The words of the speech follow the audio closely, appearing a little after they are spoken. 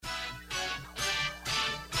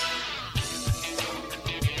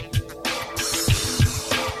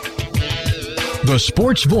The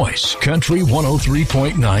Sports Voice, Country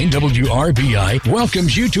 103.9 WRBI,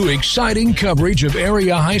 welcomes you to exciting coverage of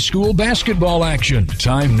area high school basketball action.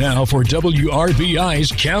 Time now for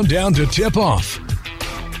WRBI's Countdown to Tip-Off.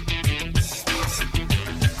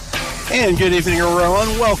 And good evening,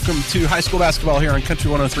 everyone. Welcome to high school basketball here on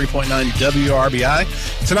Country 103.9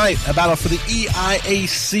 WRBI. Tonight, a battle for the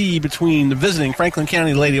EIAC between the visiting Franklin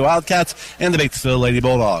County Lady Wildcats and the Batesville Lady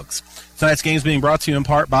Bulldogs. Tonight's game is being brought to you in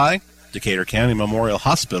part by Decatur County Memorial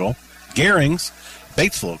Hospital, Garings,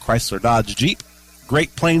 Batesville Chrysler Dodge Jeep,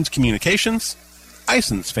 Great Plains Communications,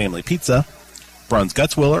 Ison's Family Pizza, Bruns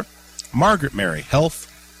Gutzwiller, Margaret Mary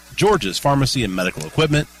Health, George's Pharmacy and Medical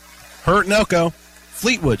Equipment, Hurt Nelco,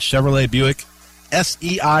 Fleetwood Chevrolet Buick,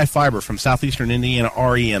 SEI Fiber from Southeastern Indiana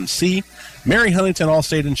REMC, Mary Huntington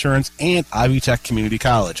Allstate Insurance, and Ivy Tech Community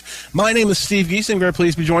College. My name is Steve Giesing. Very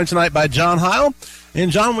pleased to be joined tonight by John Heil.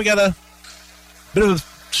 And John, we got a bit of a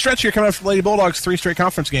stretch here coming up for Lady Bulldogs, 3 straight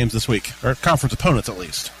conference games this week, or conference opponents at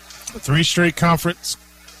least. 3 straight conference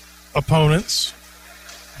opponents.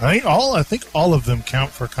 I think all of them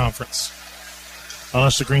count for conference,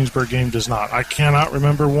 unless the Greensburg game does not. I cannot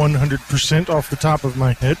remember 100% off the top of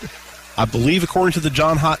my head. I believe, according to the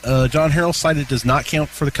John Harrell site, it does not count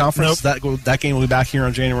for the conference. Nope. That game will be back here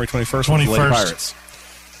on January 21st with the Lady Pirates.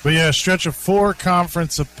 But yeah, a stretch of 4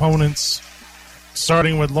 conference opponents,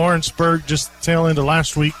 starting with Lawrenceburg just tail end of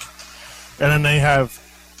last week. And then they have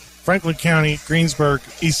Franklin County, Greensburg,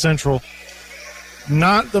 East Central.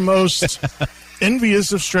 Not the most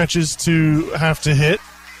envious of stretches to have to hit.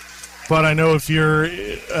 But I know if you're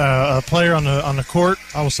a player on the court,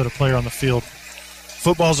 I almost said a player on the field.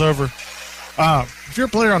 Football's over. If you're a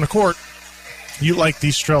player on the court, you like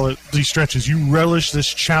these stretches. You relish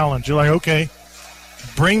this challenge. You're like, okay,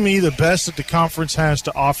 bring me the best that the conference has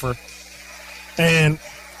to offer. And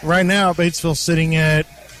right now, Batesville's sitting at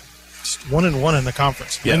 1-1 in the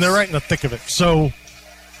conference. Yes. And they're right in the thick of it. So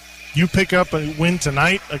you pick up a win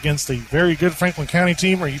tonight against a very good Franklin County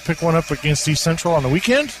team, or you pick one up against East Central on the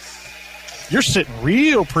weekend, you're sitting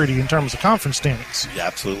real pretty in terms of conference standings. Yeah,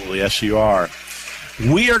 absolutely. Yes, you are.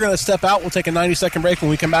 We are going to step out. We'll take a 90-second break. When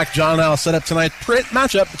we come back, John and I will set up tonight's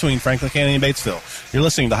matchup between Franklin County and Batesville. You're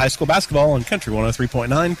listening to High School Basketball on Country 103.9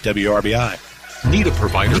 WRBI. Need a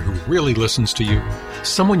provider who really listens to you?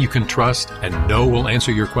 Someone you can trust and know will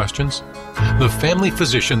answer your questions? The family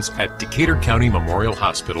physicians at Decatur County Memorial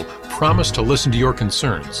Hospital promise to listen to your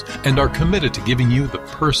concerns and are committed to giving you the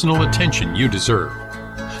personal attention you deserve.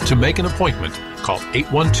 To make an appointment, call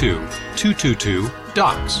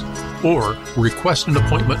 812-222-DOCS or request an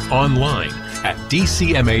appointment online at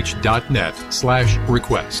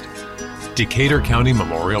dcmh.net/request. Decatur County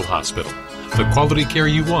Memorial Hospital. The quality care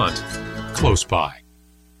you want, close by.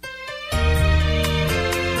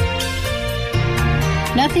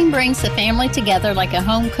 Nothing brings the family together like a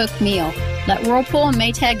home-cooked meal. Let Whirlpool and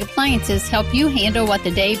Maytag Appliances help you handle what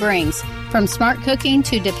the day brings. From smart cooking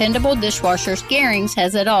to dependable dishwashers, Garings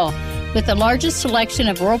has it all. With the largest selection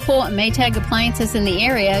of Whirlpool and Maytag appliances in the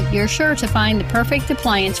area, you're sure to find the perfect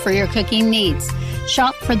appliance for your cooking needs.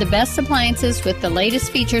 Shop for the best appliances with the latest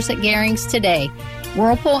features at Garings today.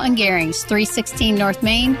 Whirlpool and Garings, 316 North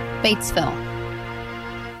Main, Batesville.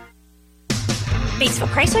 Batesville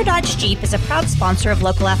Chrysler Dodge Jeep is a proud sponsor of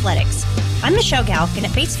local athletics. I'm Michelle Galk, and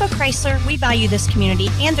at Batesville Chrysler, we value this community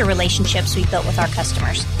and the relationships we've built with our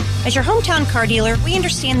customers. As your hometown car dealer, we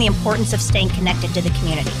understand the importance of staying connected to the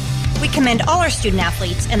community. We commend all our student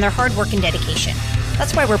athletes and their hard work and dedication.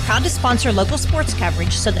 That's why we're proud to sponsor local sports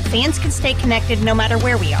coverage so that fans can stay connected no matter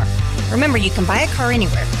where we are. Remember, you can buy a car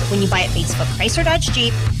anywhere, but when you buy at Batesville Chrysler Dodge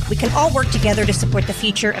Jeep, we can all work together to support the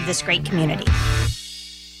future of this great community.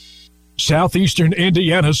 Southeastern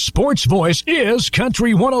Indiana's sports voice is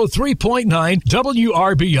Country 103.9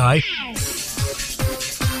 WRBI.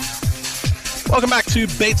 Welcome back to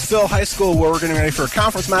Batesville High School, where we're getting ready for a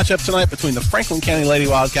conference matchup tonight between the Franklin County Lady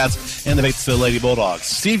Wildcats and the Batesville Lady Bulldogs.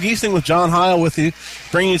 Steve Giesing with John Heil with you,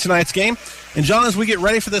 bringing you tonight's game. And John, as we get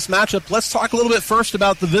ready for this matchup, let's talk a little bit first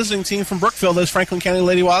about the visiting team from Brookville, those Franklin County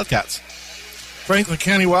Lady Wildcats. Franklin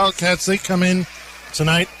County Wildcats, they come in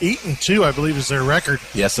tonight 8-2, I believe is their record.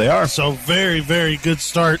 Yes, they are. So very, very good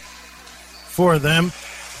start for them.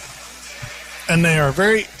 And they are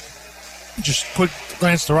just quick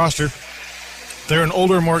glance at the roster, they're an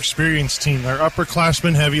older, more experienced team. They're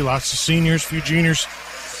upperclassmen heavy, lots of seniors, few juniors,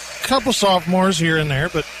 a couple sophomores here and there,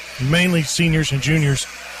 but mainly seniors and juniors.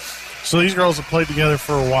 So these girls have played together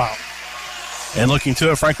for a while. And looking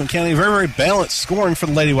to it, Franklin County, very, very balanced scoring for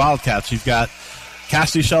the Lady Wildcats. You've got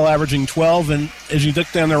Cassidy Shell averaging 12, and as you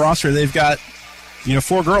look down their roster, they've got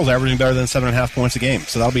 4 girls averaging better than 7.5 points a game.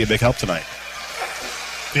 So that'll be a big help tonight.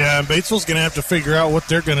 Yeah, and Batesville's going to have to figure out what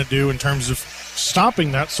they're going to do in terms of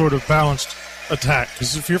stopping that sort of balanced attack.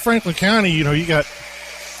 Because if you're Franklin County, you got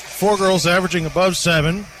 4 girls averaging above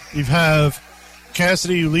 7. You have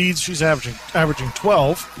Cassidy who leads. She's averaging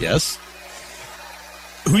 12. Yes.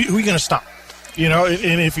 Who are you going to stop?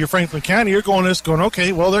 And if you're Franklin County, you're going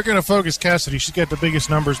okay, well, they're going to focus Cassidy. She's got the biggest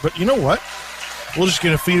numbers. But you know what? We'll just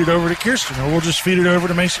going to feed it over to Kirsten, or we'll just feed it over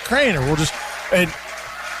to Macy Crane, or we'll just – and –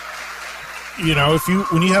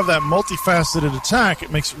 when you have that multifaceted attack,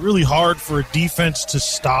 it makes it really hard for a defense to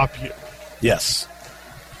stop you. Yes.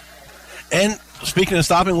 And speaking of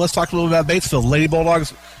stopping, let's talk a little bit about Batesville. Lady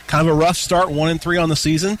Bulldogs, kind of a rough start, 1-3 on the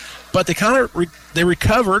season, but they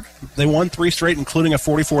recovered. They won 3 straight, including a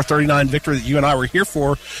 44-39 victory that you and I were here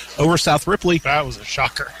for over South Ripley. That was a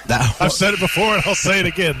shocker. I've said it before, and I'll say it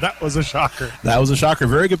again. That was a shocker. That was a shocker.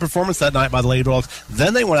 Very good performance that night by the Lady Bulldogs.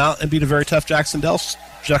 Then they went out and beat a very tough Jacksonville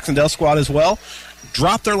squad as well.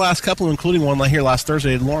 Dropped their last couple, including one here last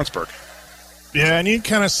Thursday in Lawrenceburg. Yeah, and you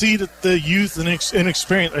kind of see that the youth and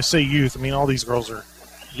inexperience, I say youth, I mean all these girls are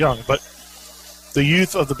young, but the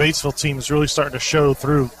youth of the Batesville team is really starting to show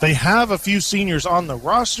through. They have a few seniors on the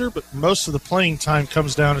roster, but most of the playing time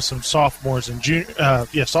comes down to some sophomores and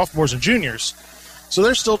juniors. So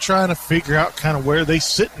they're still trying to figure out kind of where they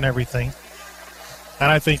sit and everything. And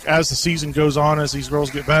I think as the season goes on, as these girls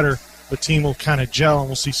get better, the team will kind of gel and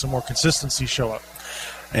we'll see some more consistency show up.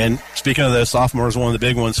 And speaking of the sophomores, one of the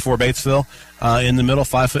big ones for Batesville, in the middle,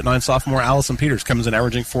 5'9" sophomore Allison Peters comes in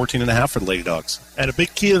averaging 14.5 for the Lady Dogs. And a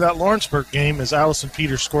big key to that Lawrenceburg game is Allison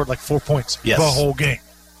Peters scored like 4 points the whole game.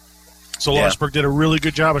 So Lawrenceburg did a really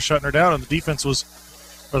good job of shutting her down, and the offense was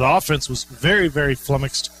very, very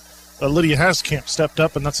flummoxed. Lydia Haskamp stepped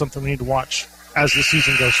up, and that's something we need to watch as the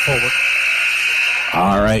season goes forward.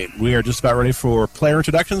 All right, we are just about ready for player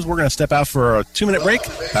introductions. We're going to step out for a 2-minute break.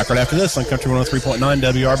 Back right after this on Country 103.9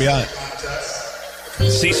 WRBI.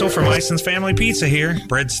 Cecil from Ison's Family Pizza here.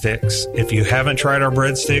 Breadsticks. If you haven't tried our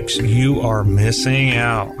breadsticks, you are missing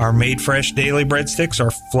out. Our made fresh daily breadsticks are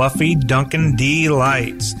fluffy Dunkin'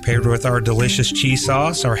 delights. Paired with our delicious cheese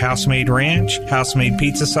sauce, our house-made ranch, house-made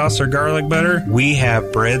pizza sauce, or garlic butter, we have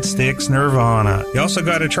breadsticks nirvana. You also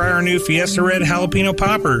got to try our new Fiesta Red Jalapeno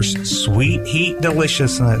Poppers. Sweet heat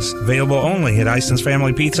deliciousness. Available only at Ison's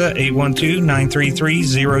Family Pizza,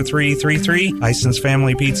 812-933-0333,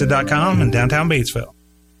 IsonsFamilyPizza.com, in downtown Batesville.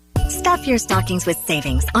 Stuff your stockings with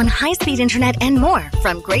savings on high-speed internet and more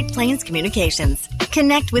from Great Plains Communications.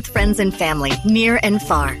 Connect with friends and family near and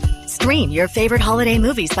far. Stream your favorite holiday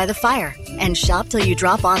movies by the fire and shop till you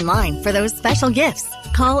drop online for those special gifts.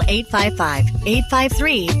 Call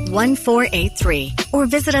 855-853-1483 or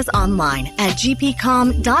visit us online at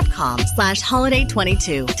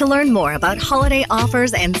gpcom.com/holiday22 to learn more about holiday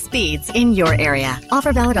offers and speeds in your area.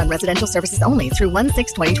 Offer valid on residential services only through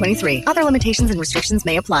 1/6/2023. Other limitations and restrictions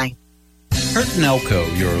may apply. Hurton Elko,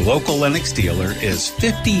 your local Lennox dealer, is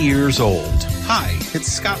 50 years old. Hi, it's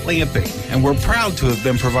Scott Lamping, and we're proud to have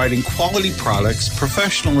been providing quality products,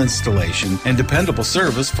 professional installation, and dependable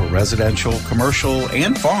service for residential, commercial,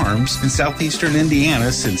 and farms in southeastern Indiana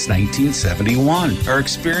since 1971. Our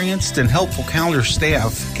experienced and helpful counter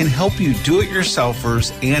staff can help you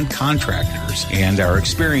do-it-yourselfers and contractors, and our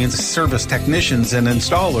experienced service technicians and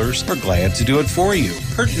installers are glad to do it for you.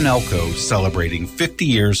 Hurton Elko, celebrating 50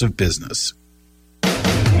 years of business.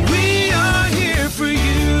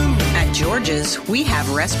 George's, we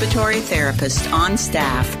have respiratory therapists on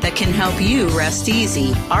staff that can help you rest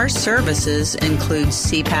easy. Our services include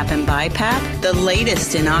CPAP and BiPAP, the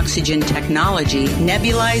latest in oxygen technology,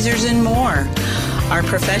 nebulizers, and more. Our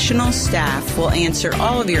professional staff will answer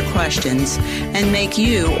all of your questions and make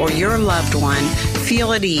you or your loved one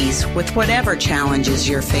feel at ease with whatever challenges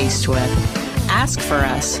you're faced with. Ask for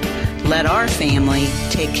us. Let our family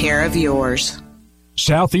take care of yours.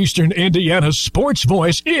 Southeastern Indiana's sports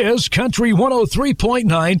voice is Country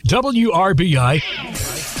 103.9 WRBI.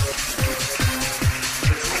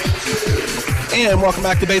 And welcome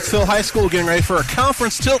back to Batesville High School. Getting ready for a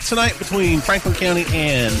conference tilt tonight between Franklin County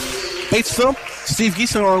and Batesville. Steve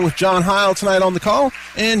Geeson along with John Heil tonight on the call.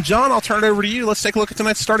 And John, I'll turn it over to you. Let's take a look at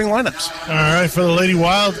tonight's starting lineups. All right, for the Lady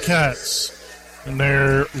Wildcats and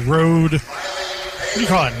their road, what do you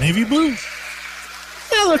call it, navy blue?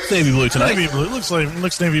 Yeah, it looks navy blue tonight. Navy blue.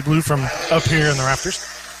 Looks navy blue from up here in the rafters.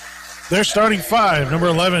 Their starting five: number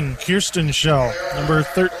 11, Kirsten Shell; number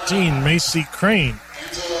 13, Macy Crane;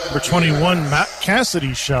 number 21, Matt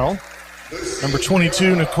Cassidy Shell; number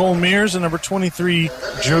 22, Nicole Mears; and number 23,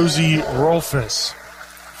 Josie Rolfus.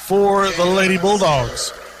 For the Lady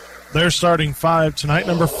Bulldogs, Their starting 5 tonight: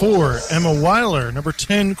 number 4, Emma Weiler; number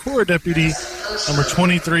 10, Cora Deputy; number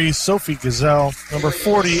 23, Sophie Gazelle; number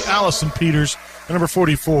 40, Allison Peters; and number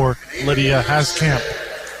 44, Lydia Haskamp.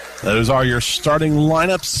 Those are your starting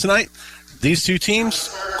lineups tonight. These two teams,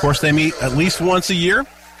 of course, they meet at least once a year.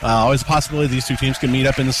 Always a possibility these two teams can meet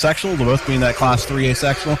up in the sectional. They'll both be in that Class 3A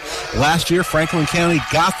sectional. Last year, Franklin County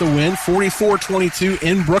got the win, 44-22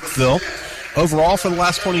 in Brookville. Overall, for the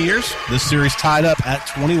last 20 years, this series tied up at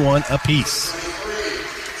 21 apiece.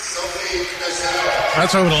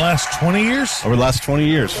 That's over the last 20 years? Over the last 20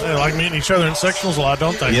 years. They like meeting each other in sectionals a lot,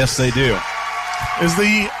 don't they? Yes, they do.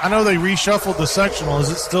 I know they reshuffled the sectional. Is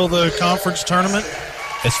it still the conference tournament?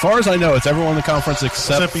 As far as I know, it's everyone in the conference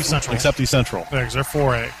except East Central. Except East Central. Yeah, because they're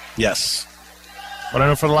 4A. Yes. But I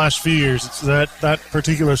know for the last few years, it's that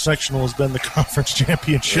particular sectional has been the conference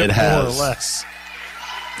championship, it has. more or less.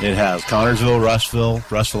 It has. Connorsville,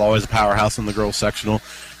 Rushville always a powerhouse in the girls sectional.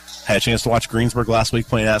 Had a chance to watch Greensburg last week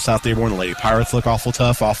playing at South Dearborn. The Lady Pirates look awful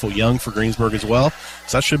tough, awful young for Greensburg as well.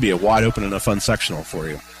 So that should be a wide open and a fun sectional for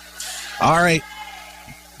you. All right.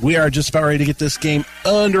 We are just about ready to get this game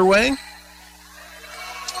underway.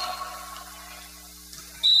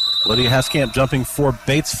 Lydia Haskamp jumping for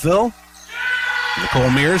Batesville. Nicole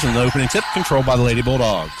Mears in the opening tip, controlled by the Lady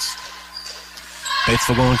Bulldogs.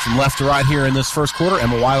 Batesville going from left to right here in this first quarter.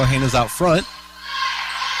 Emma Weilerhan is out front.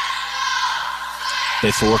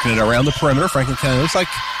 Batesville working it around the perimeter. Franklin County looks like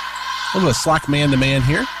a little bit of slack man-to-man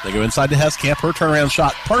here. They go inside to Haskamp. Her turnaround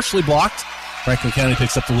shot partially blocked. Franklin County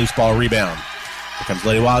picks up the loose ball rebound. Here comes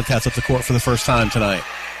Lady Wildcats up the court for the first time tonight.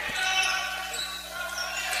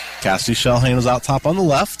 Cassidy Shell handles out top on the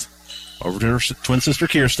left. Over to her twin sister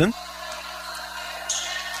Kirsten.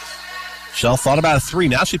 Shell thought about a 3.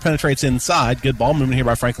 Now she penetrates inside. Good ball movement here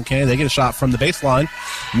by Franklin County. They get a shot from the baseline.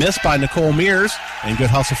 Missed by Nicole Mears. And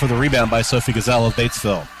good hustle for the rebound by Sophie Gazelle of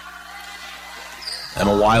Batesville.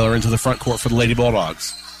 Emma Weiler into the front court for the Lady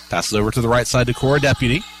Bulldogs. Passes over to the right side to Cora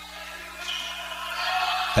Deputy.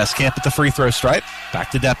 Haskamp at the free throw stripe.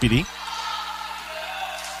 Back to Deputy.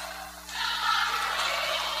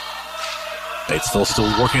 Batesville still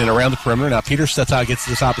working it around the perimeter. Now Peters sets out, gets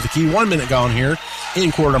to the top of the key. 1 minute gone here in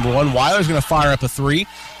quarter number 1. Weiler's going to fire up a 3.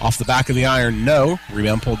 Off the back of the iron, no.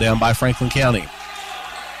 Rebound pulled down by Franklin County.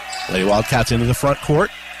 Lady Wildcats into the front court.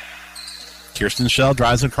 Kirsten Shell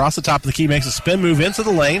drives across the top of the key, makes a spin move into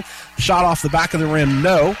the lane. Shot off the back of the rim,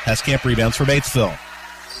 no. Haskamp rebounds for Batesville.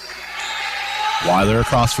 Weiler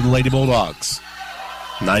across for the Lady Bulldogs.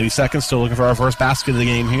 90 seconds, still looking for our first basket of the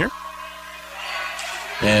game here.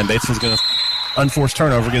 And Batesville's going to unforced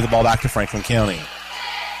turnover, give the ball back to Franklin County.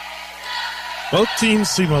 Both teams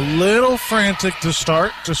seem a little frantic to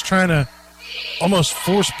start, just trying to almost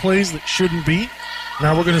force plays that shouldn't be.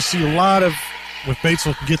 Now we're going to see a lot of, if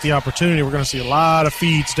Batesville can get the opportunity, we're going to see a lot of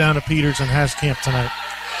feeds down to Peters and Haskamp tonight.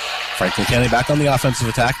 Franklin County back on the offensive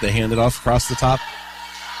attack. They hand it off across the top.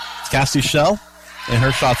 It's Cassidy Shell, and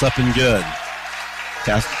her shot's up and good.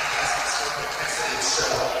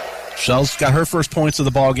 Shell's got her first points of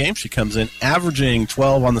the ball game. She comes in averaging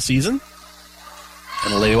 12 on the season.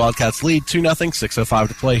 And the Lady Wildcats lead 2-0, 6:05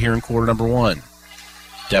 to play here in quarter number 1.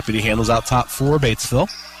 Deputy handles out top for Batesville.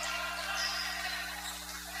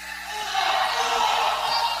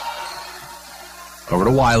 Over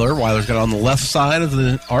to Weiler. Weiler's got it on the left side of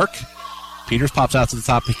the arc. Peters pops out to the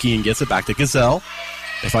top of the key and gets it back to Gazelle.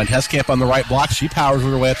 They find Haskamp on the right block. She powers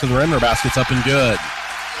her way up to the rim. Her basket's up and good.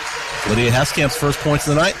 Lydia Haskamp's first points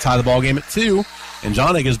of the night, tie the ball game at 2, and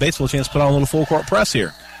John gives Batesville a chance to put on a little full court press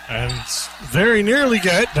here. And very nearly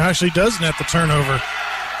got it. Actually does net the turnover.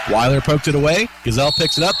 Weiler poked it away. Gazelle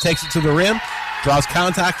picks it up, takes it to the rim, draws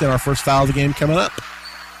contact, and our first foul of the game coming up.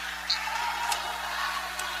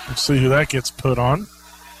 Let's see who that gets put on.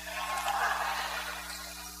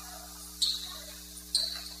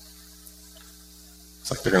 Looks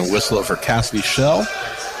like they're going to whistle it for Cassidy Shell.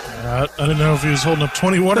 I didn't know if he was holding up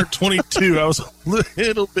 21 or 22. I was a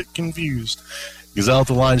little bit confused. Gazelle at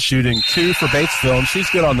the line shooting 2 for Batesville, and she's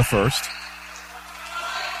good on the first.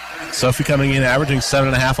 Sophie coming in averaging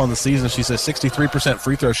 7.5 on the season. She's a 63%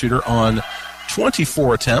 free throw shooter on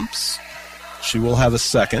 24 attempts. She will have a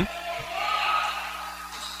second.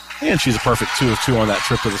 And she's a perfect 2 of 2 on that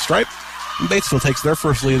trip to the stripe. And Batesville takes their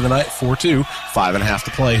first lead of the night, 4-2. 5.5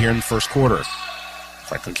 to play here in the first quarter.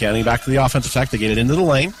 Franklin County back to the offensive attack. They get it into the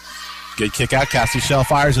lane. Good kick out. Cassidy Shell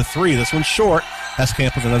fires a 3. This one's short.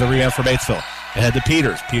 Haskamp with another rebound for Batesville. Ahead to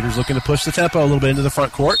Peters. Peters looking to push the tempo a little bit into the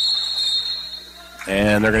front court.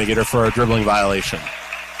 And they're going to get her for a dribbling violation.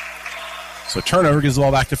 So turnover gives the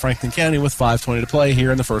ball back to Franklin County with 5:20 to play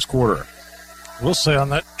here in the first quarter. We'll say on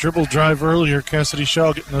that dribble drive earlier, Cassidy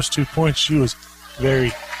Shell getting those 2 points, she was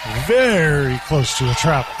very, very close to a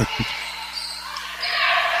travel.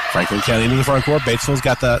 Franklin County into the front court. Batesville's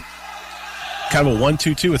got that kind of a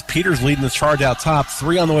 1-2-2 with Peters leading the charge out top.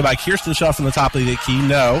 3 on the way by Kirsten Shaw from the top of the key.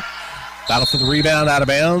 No. Battle for the rebound, out of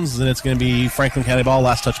bounds, and it's going to be Franklin County ball.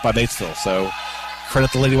 Last touch by Batesville. So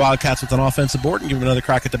credit the Lady Wildcats with an offensive board and give them another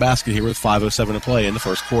crack at the basket here with 5:07 to play in the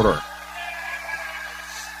first quarter.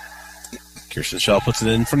 Kirsten Shaw puts it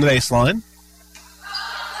in from the baseline.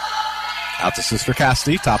 Out to Sister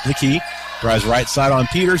Cassidy, top of the key. Drives right side on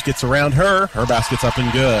Peters, gets around her. Her basket's up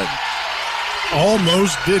and good.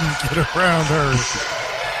 Almost didn't get around her.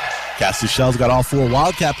 Cassidy Shell's got all 4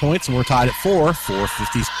 Wildcat points, and we're tied at 4.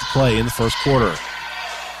 4:50 to play in the first quarter.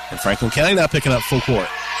 And Franklin County now picking up full court.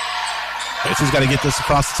 Batesville's got to get this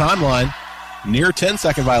across the timeline. Near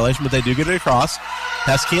 10-second violation, but they do get it across.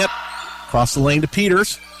 Heskamp across the lane to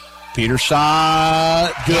Peters. Peters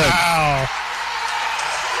shot. Good. Wow.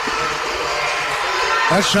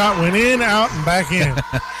 That shot went in, out, and back in.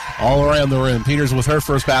 All around the rim. Peters with her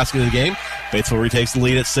first basket of the game. Batesville retakes the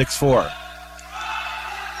lead at 6-4.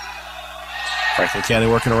 Franklin County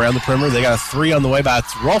working around the perimeter. They got a 3 on the way by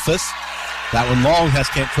Rolfus. That one long.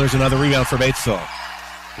 Heskamp clears another rebound for Batesville.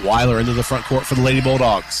 Weiler into the front court for the Lady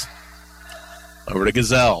Bulldogs. Over to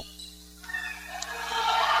Gazelle.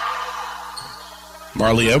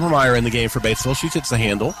 Marley Obermeyer in the game for Batesville. She hits the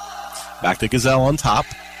handle. Back to Gazelle on top.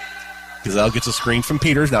 Gazelle gets a screen from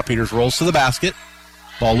Peters. Now Peters rolls to the basket.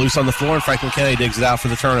 Ball loose on the floor, and Franklin County digs it out for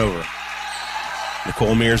the turnover.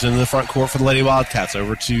 Nicole Mears into the front court for the Lady Wildcats.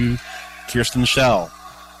 Over to Kirsten Shell.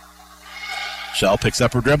 Shell picks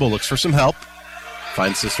up her dribble, looks for some help.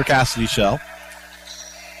 Finds Sister Cassidy Shell.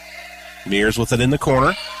 Mears with it in the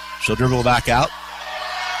corner. She'll dribble back out.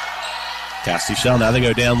 Cassidy Shell, now they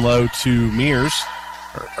go down low to Mears,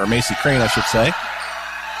 or Macy Crane, I should say.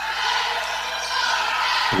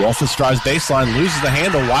 Rolfus drives baseline, loses the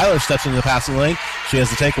handle. Weiler steps into the passing lane. She has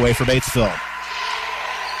the takeaway for Batesville.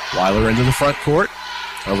 Weiler into the front court.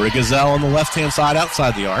 Over to Gazelle on the left-hand side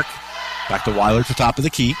outside the arc. Back to Weiler to top of the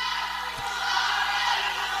key.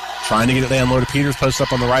 Trying to get it down low to Peters. Post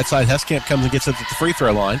up on the right side. Heskamp comes and gets it at the free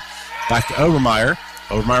throw line. Back to Obermeyer.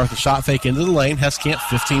 Obermeyer with a shot fake into the lane. Heskamp,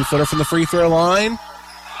 15-footer from the free throw line.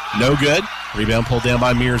 No good. Rebound pulled down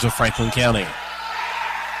by Mears of Franklin County.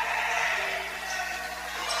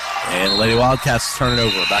 And Lady Wildcats turn it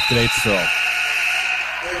over. Back to Batesville.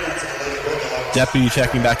 Deputy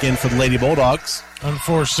checking back in for the Lady Bulldogs.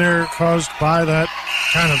 Unforced error caused by that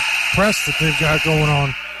kind of press that they've got going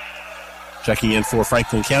on. Checking in for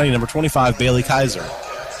Franklin County, number 25, Bailey Kaiser.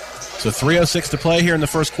 So 3:06 to play here in the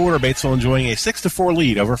first quarter. Batesville enjoying a 6-4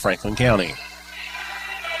 lead over Franklin County.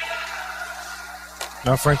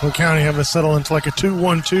 Now Franklin County having to settle into like a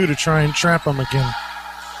 2-1-2 to try and trap them again.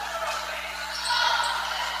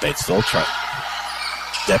 Batesville try.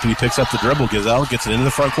 Deputy picks up the dribble. Gazelle gets it into the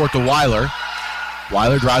front court to Weiler.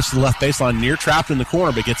 Weiler drives to the left baseline, near trapped in the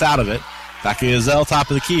corner, but gets out of it. Back to Gazelle, top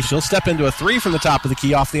of the key. She'll step into a 3 from the top of the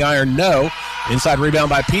key off the iron. No. Inside rebound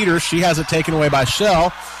by Peters. She has it taken away by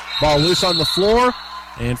Shell. Ball loose on the floor,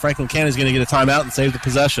 and Franklin County is going to get a timeout and save the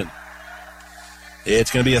possession. It's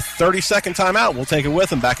going to be a 30-second timeout. We'll take it with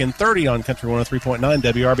them. Back in 30 on Country 103.9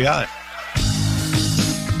 WRBI.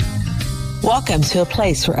 Welcome to a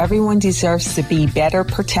place where everyone deserves to be better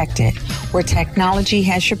protected, where technology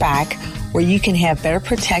has your back, where you can have better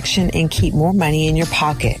protection and keep more money in your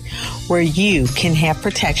pocket, where you can have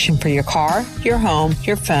protection for your car, your home,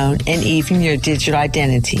 your phone, and even your digital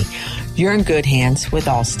identity. You're in good hands with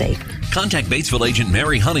Allstate. Contact Batesville agent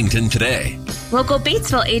Mary Huntington today. Local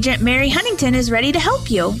Batesville agent Mary Huntington is ready to help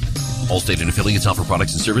you. Allstate and affiliates offer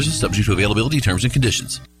products and services subject to availability, terms, and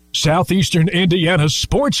conditions. Southeastern Indiana's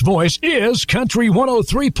sports voice is Country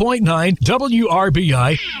 103.9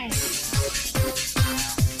 WRBI.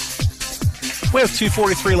 We have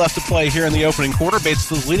 2:43 left to play here in the opening quarter.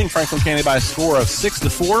 Batesville's leading Franklin County by a score of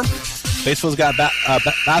 6-4. Batesville's got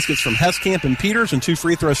baskets from Heskamp and Peters and 2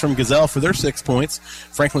 free throws from Gazelle for their 6 points.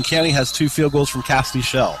 Franklin County has 2 field goals from Cassidy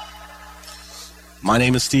Shell. My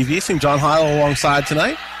name is Steve Easting. John Heil alongside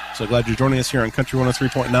tonight. So glad you're joining us here on Country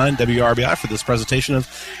 103.9 WRBI for this presentation of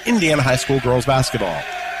Indiana High School girls basketball.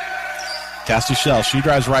 Cassidy Shell, she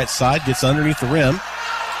drives right side, gets underneath the rim.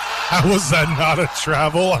 How was that not a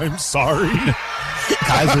travel? I'm sorry.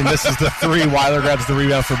 Kaiser misses the 3. Weiler grabs the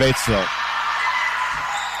rebound for Batesville.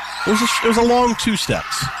 It was a long 2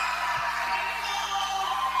 steps.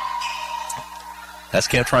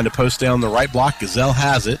 Heskamp trying to post down the right block. Gazelle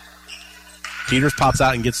has it. Peters pops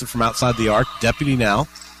out and gets it from outside the arc. Deputy now.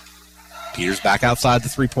 Peters back outside the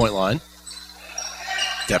 3-point line.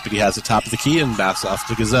 Deputy has the top of the key and backs off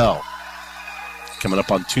to Gazelle. Coming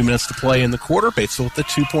up on 2 minutes to play in the quarter. Batesville with the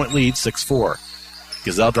 2-point lead, 6-4.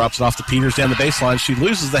 Gazelle drops it off to Peters down the baseline. She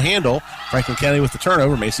loses the handle. Franklin County with the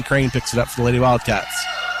turnover. Macy Crane picks it up for the Lady Wildcats.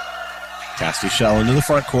 Cassidy Shell into the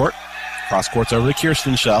front court. Cross court's over to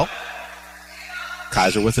Kirsten Shell.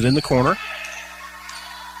 Kaiser with it in the corner.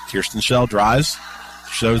 Kirsten Shell drives.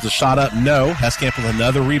 Shows the shot up. No. Heskamp with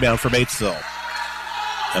another rebound for Batesville.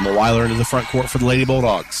 Emma Weiler into the front court for the Lady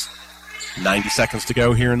Bulldogs. 90 seconds to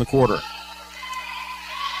go here in the quarter.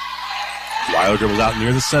 Weiler dribbles out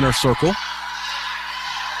near the center circle.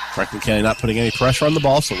 Franklin County not putting any pressure on the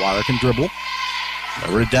ball, so Weiler can dribble.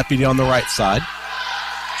 Over to Deputy on the right side.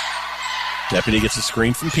 Deputy gets a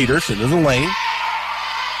screen from Peters into the lane.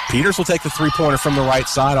 Peters will take the three-pointer from the right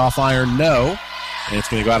side, off iron, no. And it's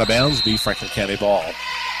going to go out of bounds, be Franklin County ball.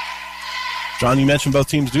 John, you mentioned both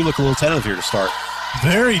teams do look a little tentative here to start.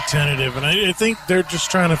 Very tentative, and I think they're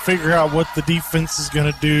just trying to figure out what the defense is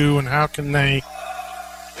going to do and how can they.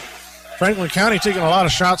 Franklin County taking a lot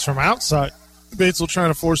of shots from outside. Batesville trying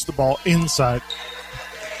to force the ball inside.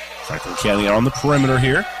 Franklin County on the perimeter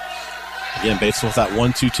here. Again, Batesville with that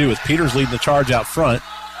 1-2-2 with Peters leading the charge out front.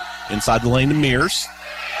 Inside the lane to Mears.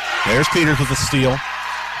 There's Peters with the steal.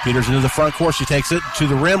 Peters into the front court. She takes it to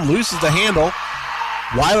the rim, loses the handle.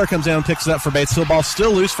 Weiler comes down and picks it up for Batesville. Ball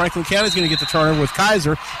still loose. Franklin County's going to get the turnover with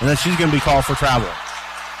Kaiser, and then she's going to be called for travel.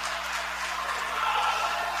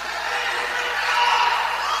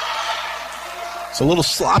 So a little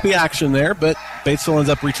sloppy action there, but Batesville ends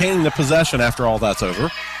up retaining the possession after all that's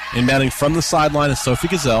over. Inbounding from the sideline is Sophie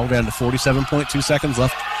Gazelle, down to 47.2 seconds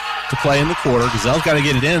left to play in the quarter. Gazelle's got to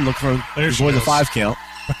get it in, look for avoid the 5 count.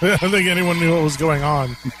 I don't think anyone knew what was going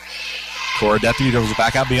on. Cora Deputy dribbles it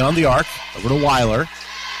back out beyond the arc, over to Weiler.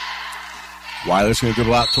 Weiler's going to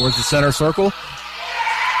dribble out towards the center circle.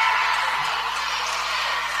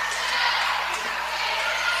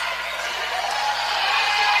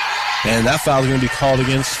 And that foul is going to be called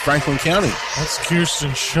against Franklin County. That's Kirsten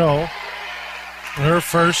Schull. Her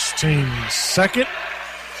first, team second.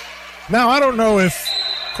 Now, I don't know if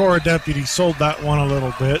Cora Deputy sold that one a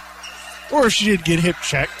little bit, or if she did get hip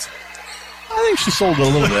checked. I think she sold it a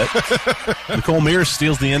little bit. Nicole Mears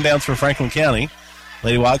steals the inbounds for Franklin County.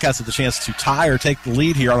 Lady Wildcats have the chance to tie or take the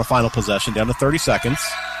lead here on the final possession, down to 30 seconds.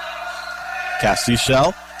 Cassidy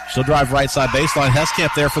Shell. She'll drive right side baseline.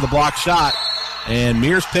 Heskamp there for the block shot. And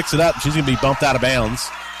Mears picks it up. She's going to be bumped out of bounds.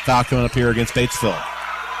 Foul coming up here against Batesville.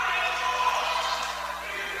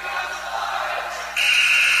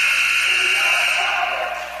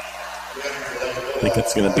 I think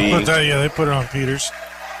it's going to be... I'll tell you, they put it on Peters.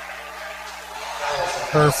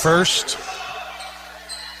 Her first.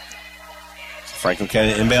 Franklin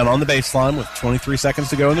County inbound on the baseline with 23 seconds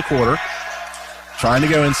to go in the quarter. Trying to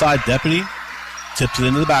go inside. Deputy tips it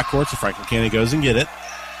into the backcourt, so Franklin County goes and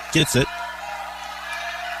gets it.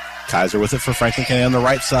 Kaiser with it for Franklin County on the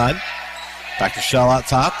right side. Back to Shell out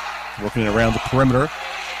top, working it around the perimeter.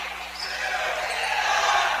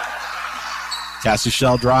 Cassie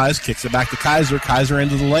Shell drives, kicks it back to Kaiser. Kaiser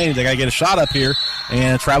into the lane. They got to get a shot up here,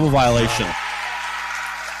 and a travel violation.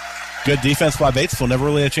 Good defense by Batesville. Never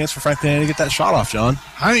really had a chance for Franklin County to get that shot off, John.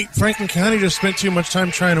 I think Franklin County just spent too much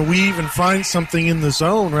time trying to weave and find something in the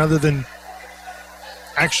zone rather than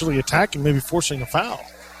actually attacking, maybe forcing a foul.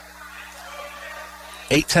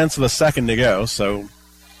 0.8 of a second to go, so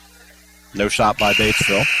no shot by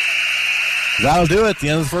Batesville. That'll do it. At the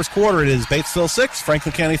end of the first quarter, it is Batesville 6,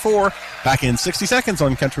 Franklin County 4. Back in 60 seconds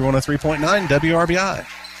on Country 103.9 WRBI.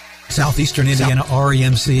 Southeastern Indiana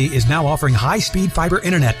REMC is now offering high-speed fiber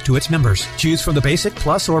internet to its members. Choose from the basic,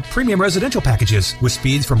 plus, or premium residential packages with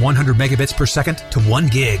speeds from 100 megabits per second to 1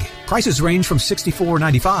 gig. Prices range from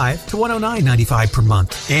 $64.95 to $109.95 per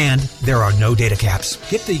month. And there are no data caps.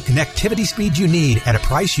 Get the connectivity speed you need at a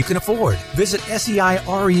price you can afford. Visit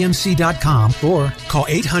SEIREMC.com or call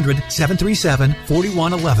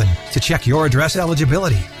 800-737-4111 to check your address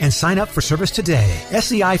eligibility and sign up for service today.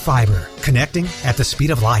 SEI Fiber, connecting at the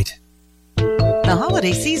speed of light. The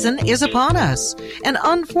holiday season is upon us, and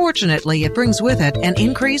unfortunately it brings with it an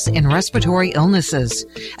increase in respiratory illnesses.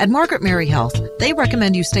 At Margaret Mary Health, they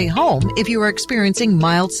recommend you stay home if you are experiencing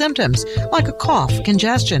mild symptoms like a cough,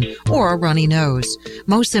 congestion, or a runny nose.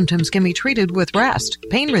 Most symptoms can be treated with rest,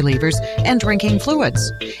 pain relievers, and drinking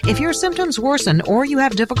fluids. If your symptoms worsen or you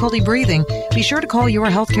have difficulty breathing, be sure to call your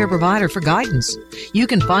healthcare provider for guidance. You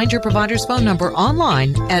can find your provider's phone number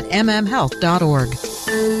online at mmhealth.org.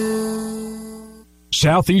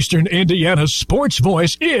 Southeastern Indiana's sports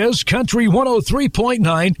voice is Country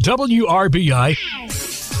 103.9 WRBI.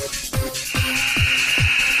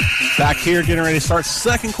 Back here, getting ready to start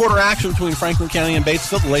second quarter action between Franklin County and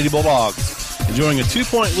Batesville. The Lady Bulldogs Enjoying a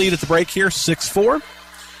 2-point lead at the break here, 6-4.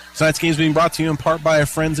 Tonight's game is being brought to you in part by our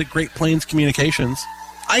friends at Great Plains Communications,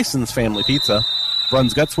 Ison's Family Pizza,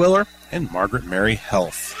 Bruns Gutzwiller, and Margaret Mary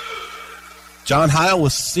Health. John Heil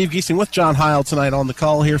with Steve Giesing with John Heil tonight on the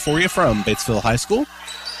call here for you from Batesville High School.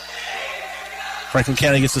 Franklin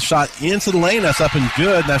County gets the shot into the lane. That's up and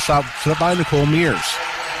good. That shot put up by Nicole Mears.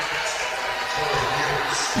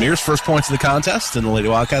 Mears' first points of the contest, and the Lady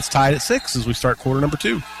Wildcats tied at 6 as we start quarter number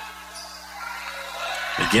 2.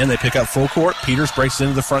 Again, they pick up full court. Peters breaks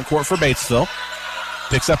into the front court for Batesville.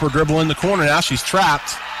 Picks up her dribble in the corner. Now she's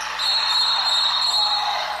trapped.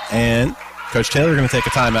 And Coach Taylor going to take a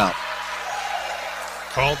timeout.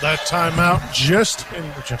 Called that timeout just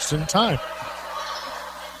in time.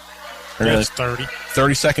 That's 30.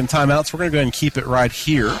 30-second timeouts. We're going to go ahead and keep it right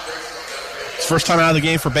here. It's first time out of the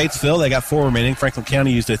game for Batesville. They got 4 remaining. Franklin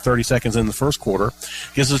County used it 30 seconds in the first quarter.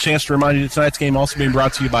 Gives us a chance to remind you that tonight's game also being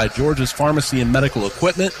brought to you by George's Pharmacy and Medical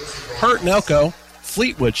Equipment, Hurt & Elko,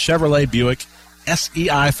 Fleetwood Chevrolet Buick,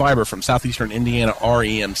 SEI Fiber from Southeastern Indiana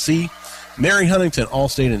REMC, Mary Huntington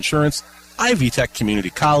Allstate Insurance, Ivy Tech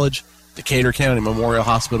Community College, Decatur County Memorial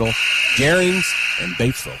Hospital, Garings, and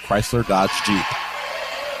Batesville Chrysler Dodge Jeep.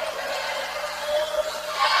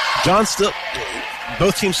 John,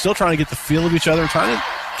 both teams still trying to get the feel of each other and trying to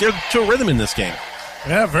get to a rhythm in this game.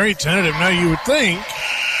 Yeah, very tentative. Now, you would think,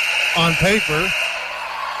 on paper,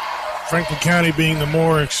 Franklin County being the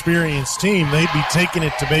more experienced team, they'd be taking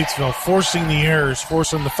it to Batesville, forcing the errors,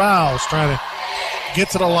 forcing the fouls, trying to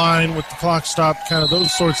get to the line with the clock stopped, kind of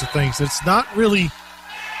those sorts of things. It's not really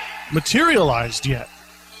materialized yet.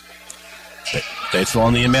 Batesville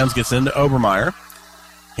on the inbounds gets into Obermeyer.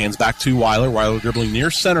 Hands back to Weiler. Weiler dribbling near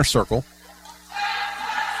center circle.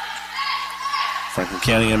 Franklin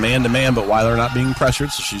County a man-to-man, but Weiler not being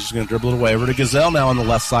pressured, so she's just going to dribble it away over to Gazelle now on the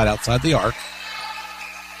left side outside the arc.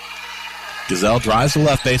 Gazelle drives the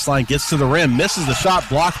left baseline, gets to the rim, misses the shot,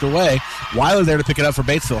 blocked away. Weiler there to pick it up for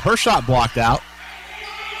Batesville. Her shot blocked out.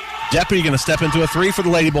 Deputy going to step into a 3 for the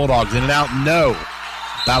Lady Bulldogs. In and out, no.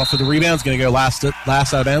 Battle for the rebound is going to go last out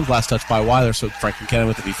of bounds. Last touch by Weiler, so Franklin County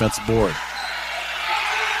with the defensive board.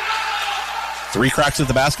 3 cracks at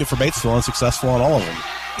the basket for Batesville, unsuccessful on all of them.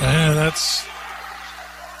 And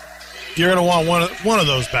you're going to want one of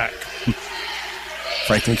those back.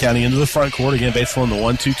 Franklin County into the front court. Again, Batesville in the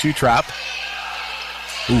 1-2-2 trap.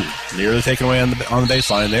 Ooh, nearly taken away on the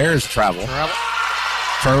baseline. There's travel.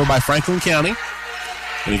 Turnover by Franklin County.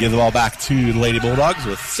 Going to give the ball back to the Lady Bulldogs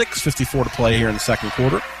with 6:54 to play here in the second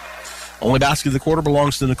quarter. Only basket of the quarter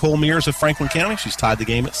belongs to Nicole Mears of Franklin County. She's tied the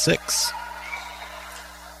game at 6.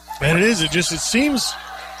 And it seems,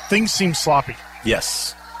 things seem sloppy.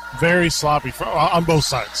 Yes. Very sloppy on both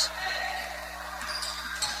sides.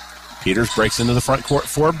 Peters breaks into the front court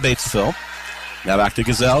for Batesville. Now back to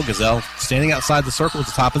Gazelle. Gazelle standing outside the circle at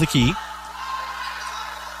the top of the key.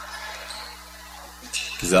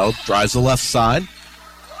 Gazelle drives the left side.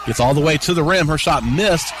 Gets all the way to the rim. Her shot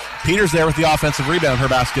missed. Peters there with the offensive rebound. Her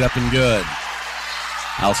basket up and good.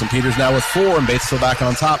 Allison Peters now with 4, and Batesville back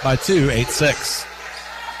on top by 2, 8-6.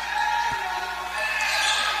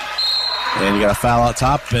 And you got a foul out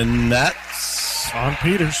top, and that's on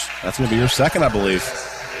Peters. That's going to be your second, I believe.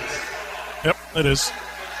 Yep, it is.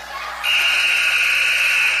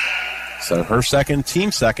 So her second,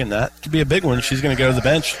 team second. That could be a big one. She's going to go to the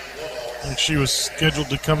bench. And she was scheduled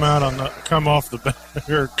to come off the bench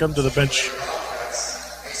or come to the bench,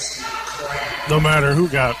 no matter who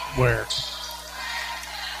got where.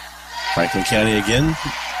 Franklin County again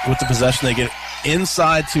with the possession. They get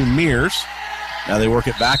inside to Mears. Now they work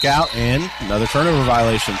it back out, and another turnover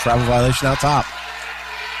violation, travel violation out top.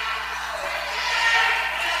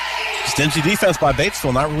 Stingy defense by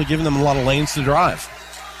Batesville, not really giving them a lot of lanes to drive.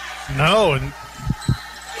 No, and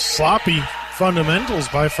sloppy fundamentals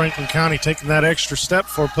by Franklin County, taking that extra step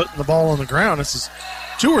for putting the ball on the ground. This is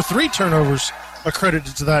 2 or 3 turnovers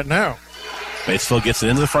accredited to that now. Batesville gets it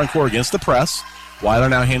into the front court against the press. Weiler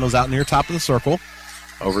now handles out near top of the circle.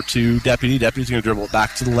 Over to Deputy. Deputy's going to dribble it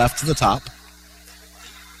back to the left to the top.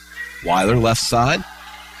 Weiler left side,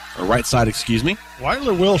 or right side, excuse me.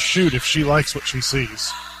 Weiler will shoot if she likes what she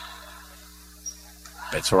sees.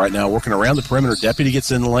 Batesville right now working around the perimeter. Deputy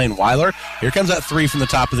gets in the lane. Weiler, here comes that 3 from the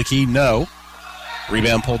top of the key. No.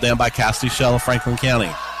 Rebound pulled down by Cassidy Shell of Franklin County.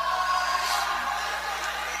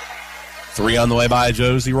 3 on the way by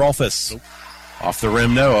Josie Rolfus. Nope. Off the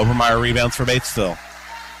rim, no. Obermeyer rebounds for Batesville.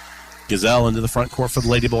 Gazelle into the front court for the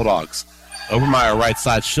Lady Bulldogs. Obermeyer right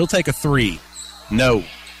side. She'll take a 3. No.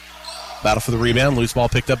 Battle for the rebound. Loose ball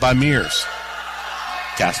picked up by Mears.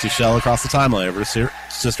 Cassidy Shell across the timeline over to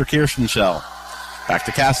Sister Kirsten Shell. Back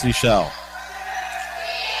to Cassidy Shell.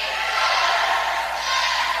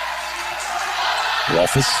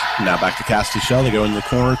 Rolfus now back to Cassidy Shell. They go in the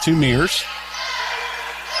corner to Mears.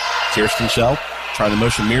 Kirsten Shell trying to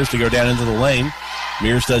motion Mears to go down into the lane.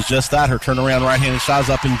 Mears does just that. Her turnaround right-handed shot is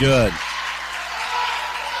up and good.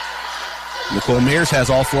 Nicole Mears has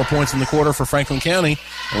all 4 points in the quarter for Franklin County,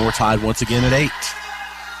 and we're tied once again at 8.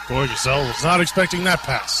 Boy, Giselle was not expecting that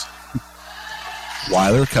pass.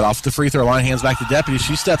 Weiler cut off the free throw line, hands back to Deputy.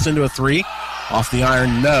 She steps into a three. Off the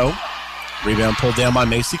iron, no. Rebound pulled down by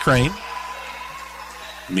Macy Crane.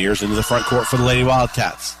 Mears into the front court for the Lady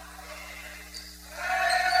Wildcats.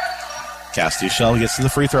 Cassidy Shell gets to the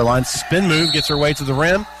free throw line. Spin move, gets her way to the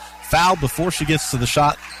rim. Foul before she gets to the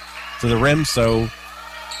shot to the rim, so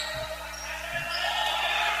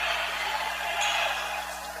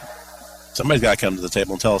somebody's got to come to the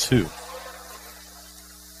table and tell us who.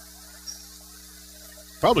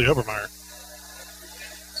 Probably Obermeyer.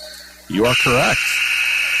 You are correct.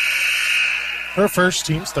 Her first,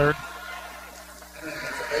 team's third.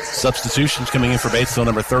 Substitutions coming in for Batesville,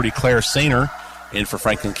 number 30, Claire Sainer. In for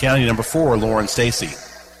Franklin County, number 4, Lauren Stacy.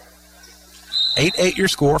 8-8 your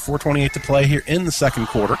score, 4:28 to play here in the second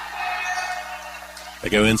quarter. They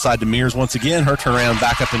go inside to Mears once again. Her turnaround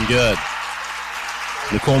back up and good.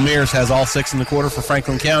 Nicole Mears has all 6 in the quarter for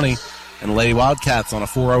Franklin County, and the Lady Wildcats on a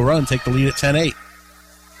 4-0 run take the lead at 10-8.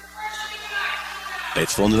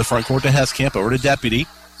 Batesville into the front court to Heskamp, over to Deputy.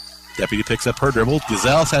 Deputy picks up her dribble.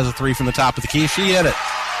 Gazelles has a three from the top of the key. She hit it.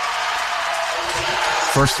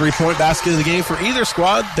 First three-point basket of the game for either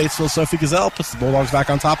squad. Batesville Sophie Gazelle puts the Bulldogs back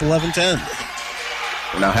on top 11-10.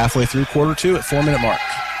 We're now halfway through quarter 2 at 4-minute mark.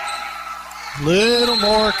 Little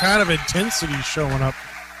more kind of intensity showing up.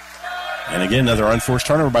 And again, another unforced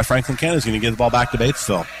turnover by Franklin County is going to give the ball back to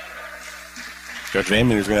Batesville. Coach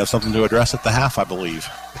Vayman is going to have something to address at the half, I believe.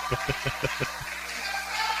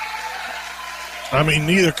 I mean,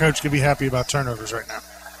 neither coach can be happy about turnovers right now.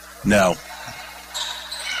 No.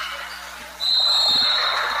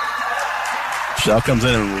 Shell comes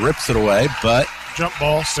in and rips it away, but jump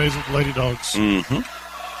ball stays with the Lady Dogs. Mm-hmm.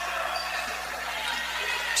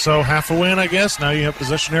 So half a win, I guess. Now you have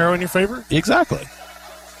possession arrow in your favor? Exactly.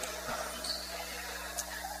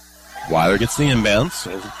 Weiler gets the inbound,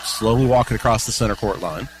 so slowly walking across the center court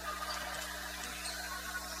line.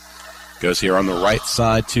 Goes here on the right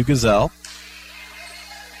side to Gazelle.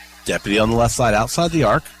 Deputy on the left side outside the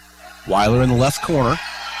arc. Weiler in the left corner.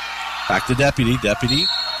 Back to Deputy. Deputy.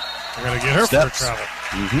 We're going to get her steps for a travel.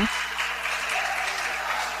 Mm-hmm.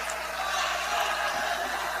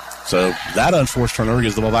 So that unforced turnover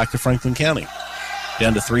gives the ball back to Franklin County.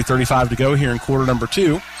 Down to 3:35 to go here in quarter number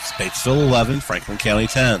 2. Batesville 11, Franklin County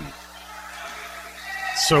 10.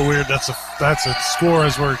 So weird. That's a score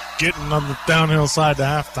as we're getting on the downhill side to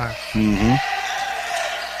halftime. Mm-hmm.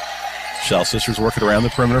 Shell Sisters working around the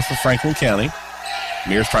perimeter for Franklin County.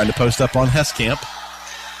 Mears trying to post up on Heskamp.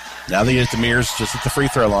 Now they get it to Mears just at the free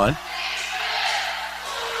throw line.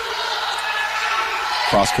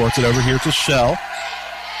 Cross courts it over here to Shell.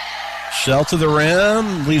 Shell to the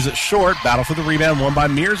rim, leaves it short. Battle for the rebound, won by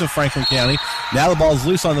Mears of Franklin County. Now the ball's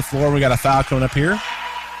loose on the floor. We got a foul coming up here.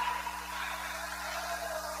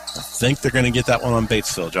 I think they're going to get that one on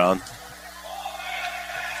Batesville, John.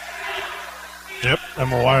 Yep,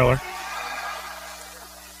 Emma Weiler.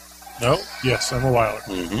 No, yes, Emma Weiler.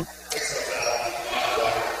 Mm-hmm.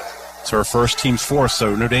 It's her first, team's fourth,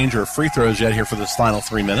 so no danger of free throws yet here for this final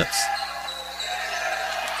 3 minutes.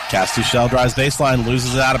 Cassidy Shell drives baseline,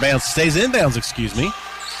 loses it out of bounds, stays inbounds,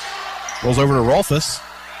 rolls over to Rolfus.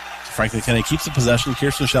 Franklin County keeps the possession.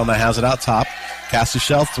 Kirsten Shell now has it out top. Cassidy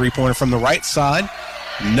Shell, three-pointer from the right side.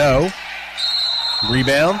 No.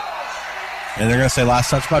 Rebound. And they're going to say last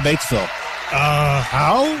touch by Batesville.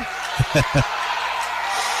 How?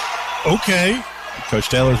 Okay. Coach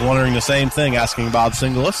Taylor's wondering the same thing, asking Bob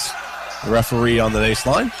Singles, the referee on the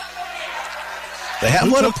baseline. They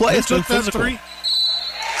have let him play. It's been physical.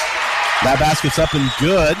 That basket's up and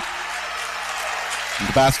good.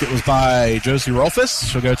 The basket was by Josie Rolfus.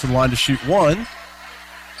 She'll go to the line to shoot one.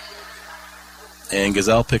 And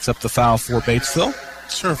Gazelle picks up the foul for Batesville.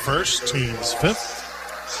 It's her first, team's fifth.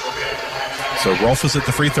 So Rolfus at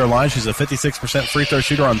the free throw line. She's a 56% free throw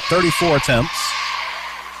shooter on 34 attempts.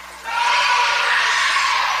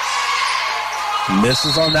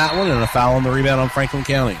 Misses on that one, and a foul on the rebound on Franklin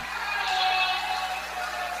County.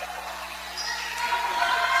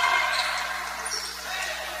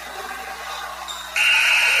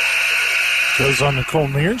 Goes on Nicole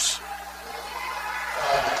Mears.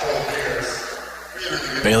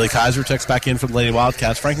 Bailey Kaiser checks back in for the Lady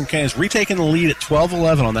Wildcats. Franklin County has retaken the lead at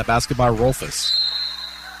 12-11 on that basket by Rolfus.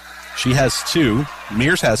 She has 2.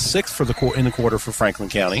 Mears has 6 in the quarter for Franklin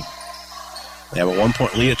County. They have a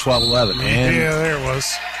 1-point lead at 12-11. And yeah, there it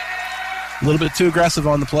was. A little bit too aggressive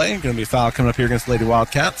on the play. Going to be a foul coming up here against the Lady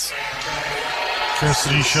Wildcats.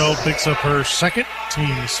 Cassidy Shell picks up her second,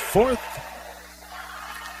 team's fourth.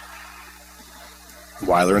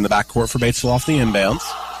 Weiler in the backcourt for Batesville off the inbounds.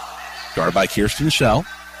 Guarded by Kirsten Shell.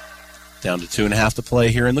 Down to 2.5 to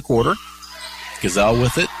play here in the quarter. Gazelle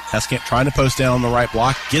with it. Heskamp trying to post down on the right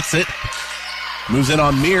block. Gets it. Moves in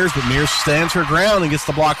on Mears, but Mears stands her ground and gets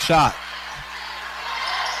the block shot.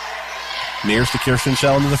 Mears to Kirsten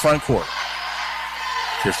Shell into the front court.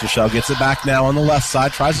 Kirsten Shell gets it back now on the left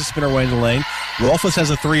side. Tries to spin her way into the lane. Rolfus has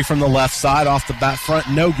a three from the left side off the back front.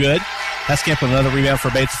 No good. Heskamp with another rebound for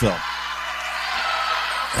Batesville.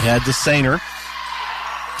 Ahead to Sainer.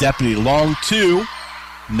 Deputy long two.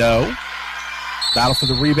 No. Battle for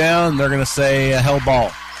the rebound. They're going to say a held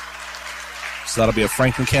ball. So that'll be a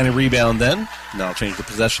Franklin County rebound then. Now I'll change the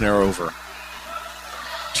possession arrow over.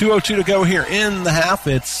 2:02 to go here in the half.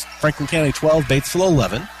 It's Franklin County 12, Batesville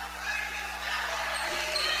 11.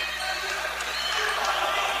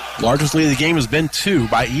 Largest lead of the game has been 2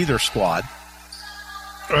 by either squad.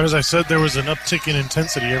 As I said, there was an uptick in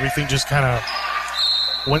intensity. Everything just kind of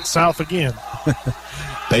went south again.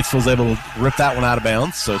 Batesville's able to rip that one out of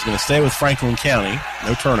bounds, so it's going to stay with Franklin County.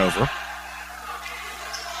 No turnover.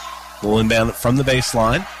 We'll inbound it from the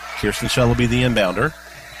baseline. Kirsten Shell will be the inbounder.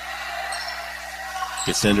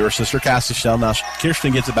 Gets into her sister Cassie Shell. Now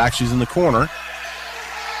Kirsten gets it back. She's in the corner.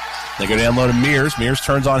 They go down low to Mears. Mears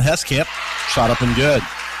turns on Heskamp. Shot up and good.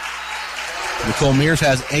 Nicole Mears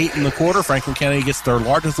has 8 in the quarter. Franklin County gets their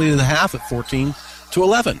largest lead of the half at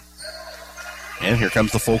 14-11. And here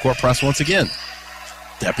comes the full court press once again.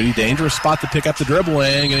 Deputy, dangerous spot to pick up the dribble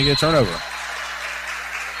and going to get a turnover.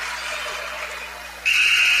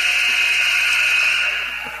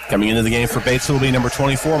 Coming into the game for Batesville will be number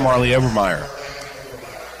 24, Marley Obermeyer.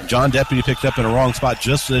 John Deputy picked up in a wrong spot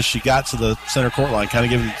just as she got to the center court line, kind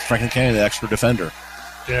of giving Franklin County the extra defender.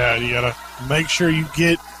 Yeah, you got to make sure you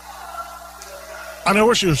get... I know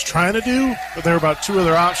what she was trying to do, but there were about 2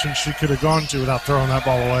 other options she could have gone to without throwing that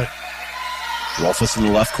ball away. Rolfus in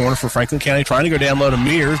the left corner for Franklin County, trying to go down low to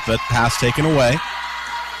Mears, but pass taken away.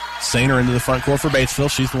 Sainer into the front court for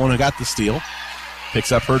Batesville. She's the one who got the steal.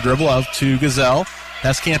 Picks up her dribble out to Gazelle.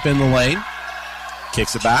 Heskamp in the lane.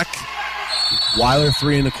 Kicks it back. Weiler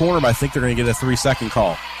 3 in the corner, but I think they're going to get a 3-second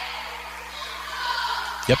call.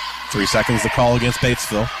 Yep, 3 seconds the call against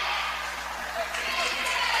Batesville.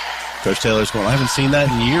 Coach Taylor's going, I haven't seen that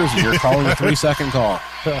in years, and you're calling a 3-second call.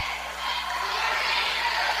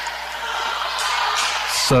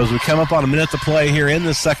 So as we come up on a minute to play here in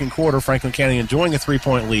the second quarter, Franklin County enjoying a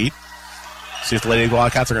 3-point lead. See if the Lady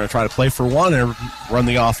Wildcats are going to try to play for one and run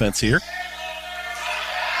the offense here.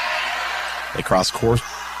 They cross-court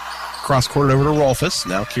over to Rolfus.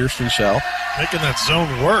 Now Kirsten Shell. Making that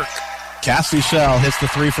zone work. Cassie Shell hits the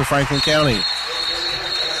 3 for Franklin County.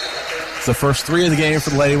 It's the first 3 of the game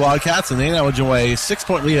for the Lady Wildcats, and they now enjoy a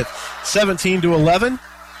 6-point lead at 17-11.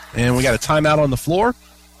 And we got a timeout on the floor.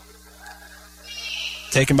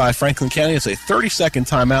 Taken by Franklin County. It's a 30-second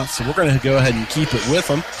timeout, so we're going to go ahead and keep it with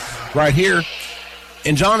them right here.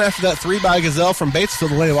 And, John, after that 3 by Gazelle from Batesville,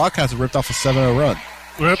 the Lady Wildcats have ripped off a 7-0 run.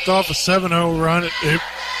 Ripped off a 7-0 run.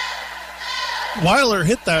 Weiler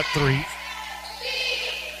hit that 3.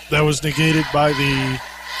 That was negated by the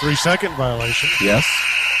 3-second violation. Yes.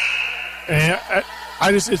 And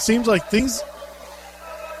it seems like things,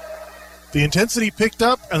 the intensity picked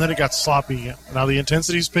up and then it got sloppy again. Now the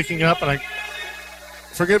intensity's picking up, and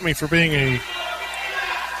forgive me for being a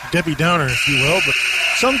Debbie Downer, if you will, but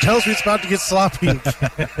something tells me it's about to get sloppy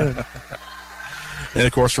again. And,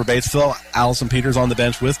 of course, for Batesville, Allison Peters on the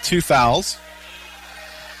bench with 2 fouls.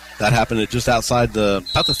 That happened at just outside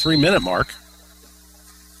about the 3-minute mark.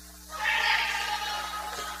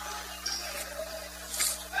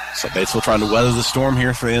 So Batesville trying to weather the storm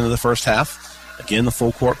here for the end of the first half. Again, the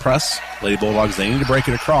full court press. Lady Bulldogs, they need to break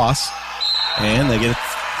it across. And they get it.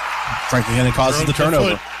 Franklin County causes the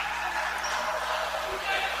turnover.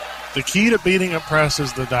 The key to beating a press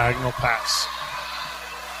is the diagonal pass.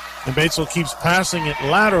 And Batesville keeps passing it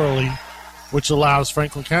laterally, which allows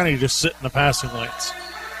Franklin County to just sit in the passing lanes.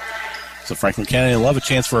 So Franklin County will have a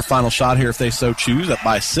chance for a final shot here if they so choose, up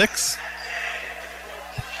by 6.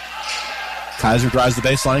 Kaiser drives the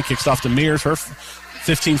baseline, kicks off to Mears. Her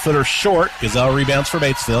 15-footer short. Gazelle rebounds for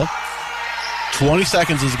Batesville. 20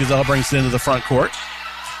 seconds as Gazelle brings it into the front court.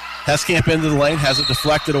 Heskamp into the lane, has it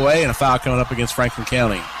deflected away, and a foul coming up against Franklin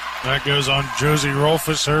County. That goes on Josie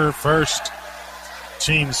Rolfus, her first,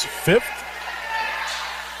 team's 5th.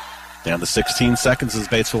 Down to 16 seconds as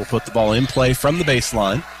Batesville will put the ball in play from the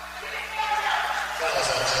baseline.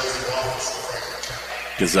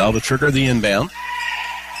 Gazelle to trigger the inbound.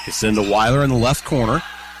 It's into Weiler in the left corner.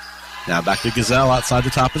 Now back to Gazelle outside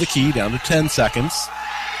the top of the key, down to 10 seconds.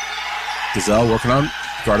 Gazelle working on,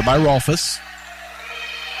 guarded by Rolfus.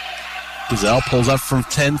 Gazelle pulls up from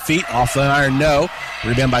 10 feet, off the iron, no.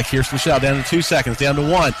 Rebound by Kirsten Shell, down to 2 seconds, down to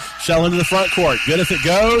 1. Shell into the front court, good if it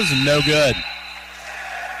goes, and no good.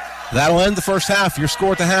 That'll end the first half. Your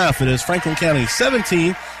score at the half, it is Franklin County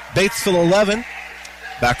 17, Batesville 11.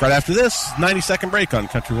 Back right after this, 90-second break on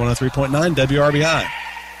Country 103.9 WRBI.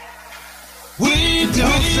 We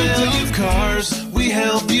don't sell you cars, we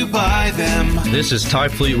help you buy them. This is Ty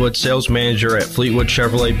Fleetwood, sales manager at Fleetwood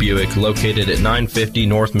Chevrolet Buick, located at 950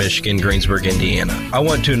 North Michigan, Greensburg, Indiana. I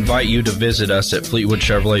want to invite you to visit us at Fleetwood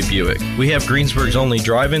Chevrolet Buick. We have Greensburg's only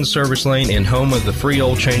drive-in service lane and home of the free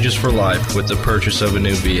oil changes for life with the purchase of a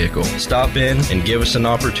new vehicle. Stop in and give us an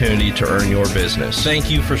opportunity to earn your business.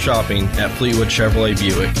 Thank you for shopping at Fleetwood Chevrolet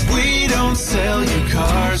Buick. We don't sell you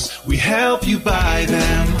cars, we help you buy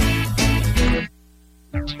them.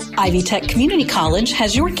 Ivy Tech Community College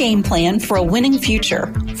has your game plan for a winning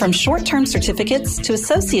future. From short-term certificates to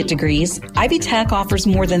associate degrees, Ivy Tech offers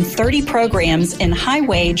more than 30 programs in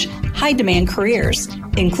high-wage, high-demand careers,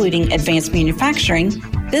 including advanced manufacturing,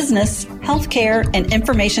 business, healthcare, and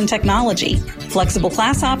information technology. Flexible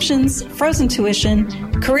class options, frozen tuition,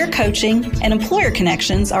 career coaching, and employer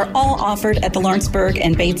connections are all offered at the Lawrenceburg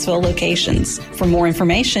and Batesville locations. For more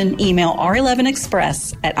information, email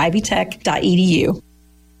r11express@ivytech.edu.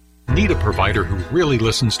 Need a provider who really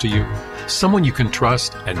listens to you? Someone you can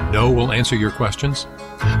trust and know will answer your questions?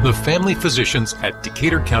 The family physicians at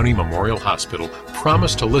Decatur County Memorial Hospital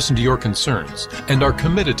promise to listen to your concerns and are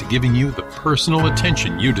committed to giving you the personal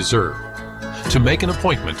attention you deserve. To make an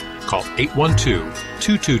appointment, call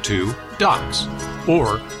 812-222-DOCS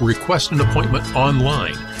or request an appointment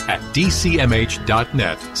online at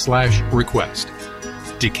dcmh.net/request.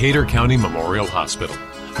 Decatur County Memorial Hospital.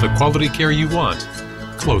 The quality care you want,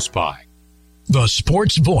 close by. The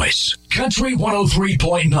Sports Voice, Country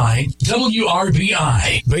 103.9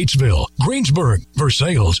 WRBI, Batesville, Greensburg,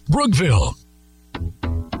 Versailles, Brookville.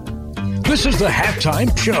 This is the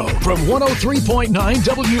halftime show from 103.9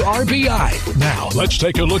 WRBI. Now, let's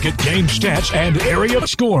take a look at game stats and area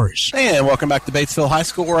scores. And welcome back to Batesville High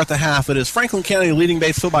School. We're at the half. It is Franklin County leading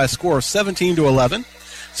Batesville by a score of 17-11.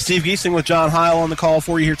 Steve Giesing with John Heil on the call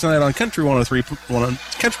for you here tonight on Country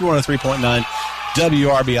 103.9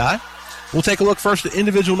 WRBI. We'll take a look first at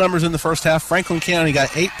individual numbers in the first half. Franklin County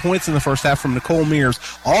got 8 points in the first half from Nicole Mears,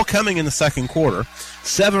 all coming in the second quarter.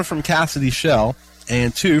 7 from Cassidy Shell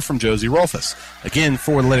and 2 from Josie Rolfus. Again,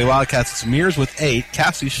 for the Lady Wildcats, it's Mears with 8,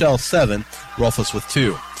 Cassidy Shell 7, Rolfus with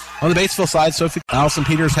 2. On the Batesville side, Allison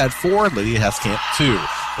Peters had 4, Lydia Heskamp 2.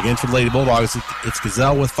 Again, for the Lady Bulldogs, it's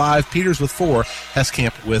Gazelle with 5, Peters with 4,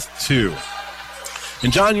 Heskamp with 2.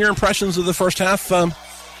 And, John, your impressions of the first half,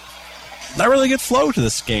 not really good flow to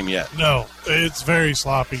this game yet. No, it's very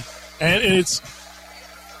sloppy. And it's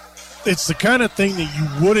the kind of thing that you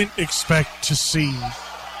wouldn't expect to see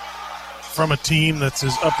from a team that's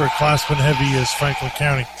as upperclassmen heavy as Franklin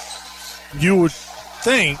County. You would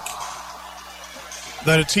think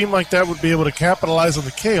that a team like that would be able to capitalize on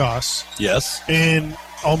the chaos. Yes. And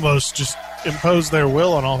almost just impose their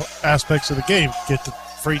will on all aspects of the game. Get the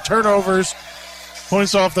free turnovers,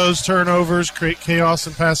 points off those turnovers, create chaos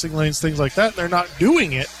in passing lanes, things like that. They're not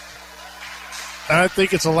doing it. And I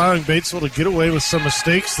think it's allowing Batesville to get away with some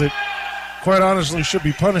mistakes that, quite honestly, should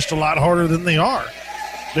be punished a lot harder than they are.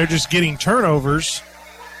 They're just getting turnovers,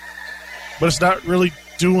 but it's not really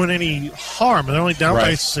doing any harm. They're only down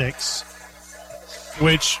by 6,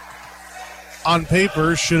 which on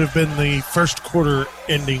paper should have been the first quarter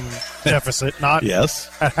ending deficit, not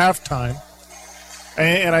at halftime.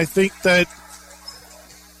 And I think that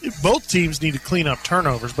both teams need to clean up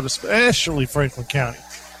turnovers, but especially Franklin County.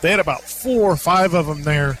 They had about 4 or 5 of them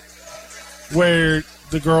there where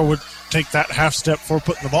the girl would take that half step before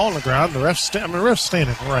putting the ball on the ground. The ref's standing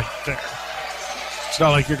right there. It's not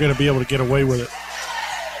like you're going to be able to get away with it.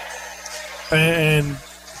 And,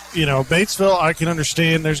 you know, Batesville, I can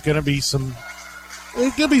understand there's going to be some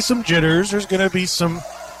jitters. There's going to be some,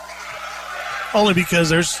 only because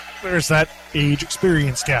there's that age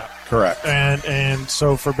experience gap. Correct. And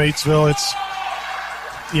so for Batesville, it's,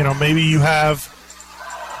 you know, maybe you have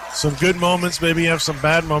some good moments, maybe you have some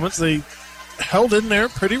bad moments. They held in there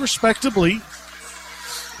pretty respectably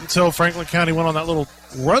until Franklin County went on that little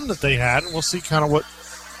run that they had, and we'll see kind of what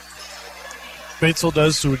Batesville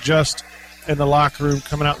does to adjust in the locker room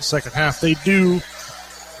coming out in the second half. They do,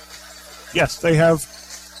 yes, they have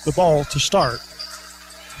the ball to start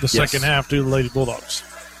the second half due to the Lady Bulldogs.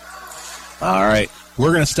 All right.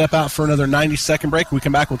 We're going to step out for another 90-second break. When we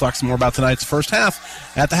come back, we'll talk some more about tonight's first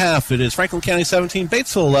half. At the half, it is Franklin County 17,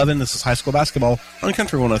 Batesville 11. This is high school basketball on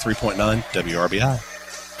Country 103.9 WRBI.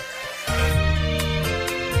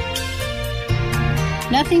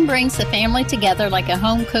 Nothing brings the family together like a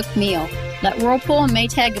home-cooked meal. Let Whirlpool and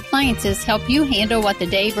Maytag Appliances help you handle what the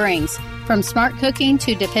day brings. From smart cooking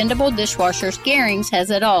to dependable dishwashers, Garings has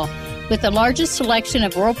it all. With the largest selection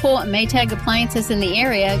of Whirlpool and Maytag appliances in the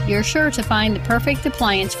area, you're sure to find the perfect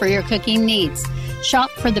appliance for your cooking needs. Shop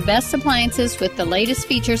for the best appliances with the latest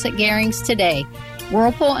features at Garings today.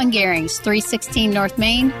 Whirlpool and Garings, 316 North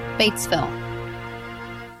Main, Batesville.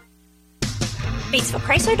 Batesville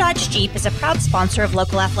Chrysler Dodge Jeep is a proud sponsor of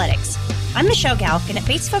local athletics. I'm Michelle Galk, and at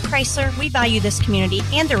Batesville Chrysler, we value this community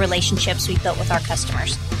and the relationships we've built with our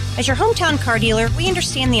customers. As your hometown car dealer, we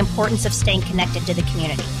understand the importance of staying connected to the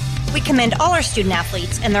community. We commend all our student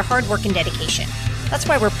athletes and their hard work and dedication. That's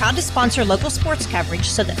why we're proud to sponsor local sports coverage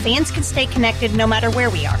so that fans can stay connected no matter where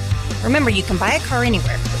we are. Remember, you can buy a car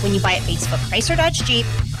anywhere, but when you buy at Batesville Chrysler Dodge Jeep,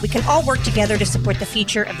 we can all work together to support the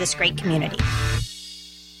future of this great community.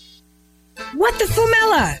 What the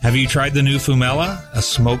Fumella? Have you tried the new Fumella, a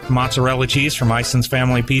smoked mozzarella cheese from Ison's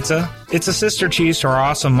Family Pizza? It's a sister cheese to our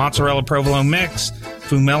awesome mozzarella provolone mix.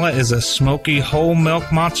 Fumella is a smoky whole milk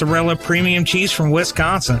mozzarella premium cheese from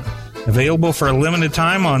Wisconsin. Available for a limited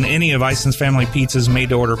time on any of Ison's Family Pizza's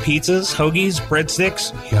made-to-order pizzas, hoagies,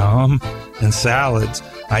 breadsticks, yum, and salads.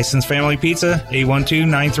 Ison's Family Pizza,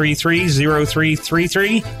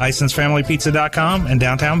 812-933-0333, IsonsFamilyPizza.com, and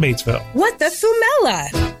downtown Batesville. What the Fumella?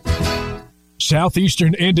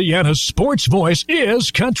 Southeastern Indiana's sports voice is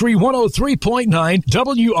Country 103.9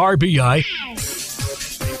 WRBI.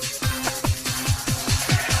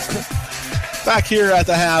 Back here at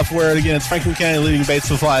the half, where again it's Franklin County leading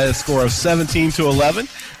Batesville by a score of 17-11.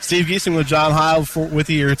 Steve Giesing with John Heil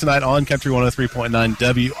with you here tonight on Country 103.9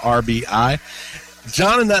 WRBI.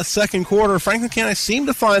 John, in that second quarter, Franklin County seemed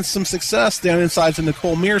to find some success down inside to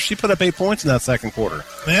Nicole Mears. She put up 8 points in that second quarter.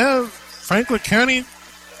 Yeah, Franklin County,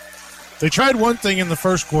 they tried one thing in the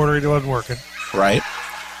first quarter, it wasn't working. Right.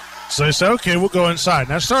 So they said, okay, we'll go inside.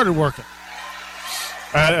 And that started working.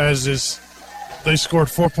 They scored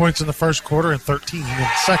 4 points in the first quarter and 13 in the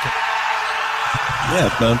second.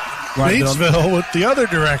 Yeah, man. Batesville with the other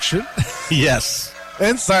direction. Yes.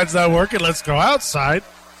 Inside's not working. Let's go outside.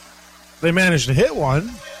 They managed to hit one.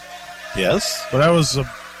 Yes. But that was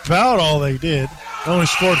about all they did. They only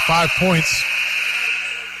scored 5 points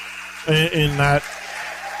in that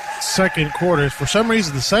second quarter. For some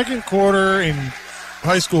reason, the second quarter in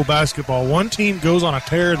high school basketball, one team goes on a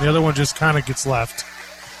tear and the other one just kind of gets left.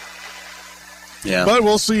 Yeah. But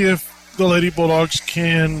we'll see if the Lady Bulldogs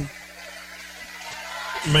can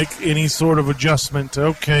make any sort of adjustment to,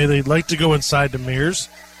 okay, they'd like to go inside to Mears.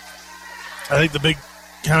 I think the big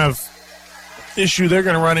kind of issue they're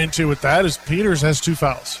going to run into with that is Peters has 2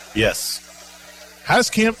 fouls. Yes.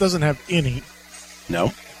 Haskamp doesn't have any.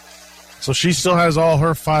 No. So she still has all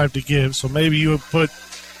her 5 to give. So maybe you put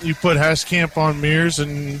Haskamp on Mears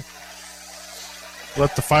and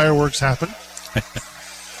let the fireworks happen.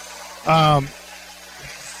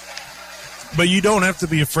 But you don't have to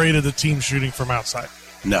be afraid of the team shooting from outside.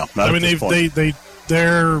 No, not at this point.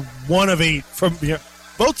 They're 1 of 8 from beyond.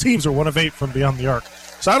 Both teams are 1 of 8 from beyond the arc.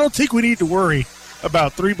 So I don't think we need to worry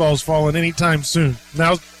about 3 balls falling anytime soon.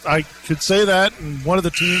 Now, I could say that, and one of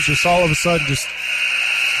the teams just all of a sudden just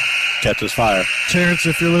catches fire. Terrence,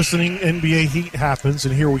 if you're listening, NBA Heat happens,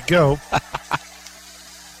 and here we go.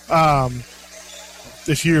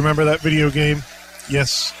 If you remember that video game,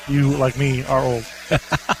 yes, you, like me, are old.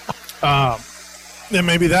 Then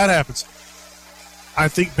maybe that happens. I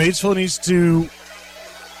think Batesville needs to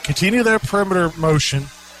continue their perimeter motion,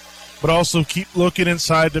 but also keep looking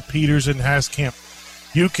inside to Peters and Haskamp.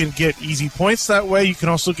 You can get easy points that way. You can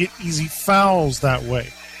also get easy fouls that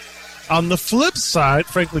way. On the flip side,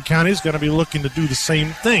 Franklin County is going to be looking to do the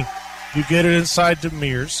same thing. You get it inside to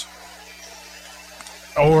Mears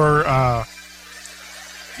or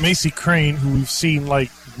Macy Crane, who we've seen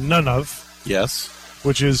like none of. Yes.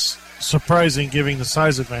 Which is surprising given the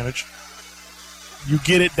size advantage. You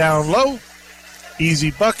get it down low,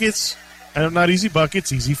 easy buckets, and not easy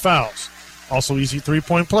buckets, easy fouls. Also easy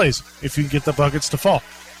 3-point plays if you can get the buckets to fall.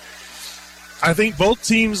 I think both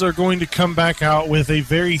teams are going to come back out with a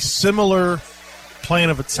very similar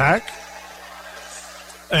plan of attack.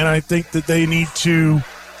 And I think that they need to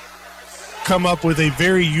come up with a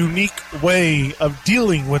very unique way of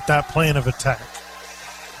dealing with that plan of attack.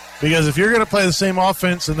 Because if you're going to play the same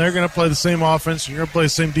offense and they're going to play the same offense, and you're going to play the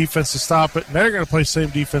same defense to stop it, and they're going to play the same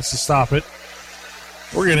defense to stop it,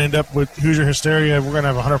 we're going to end up with Hoosier hysteria, and we're going to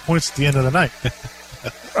have 100 points at the end of the night.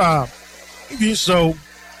 So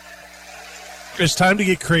it's time to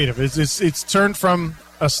get creative. It's turned from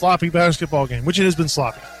a sloppy basketball game, which it has been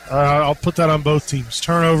sloppy. I'll put that on both teams.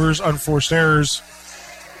 Turnovers, unforced errors,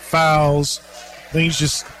 fouls, things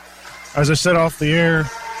just, as I said off the air,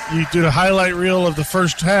 you do the highlight reel of the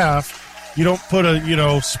first half. You don't put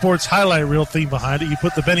a, sports highlight reel theme behind it. You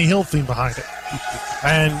put the Benny Hill theme behind it.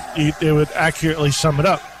 And it would accurately sum it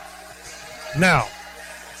up. Now,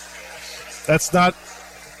 that's not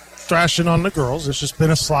thrashing on the girls. It's just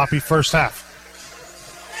been a sloppy first half.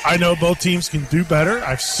 I know both teams can do better.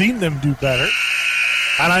 I've seen them do better.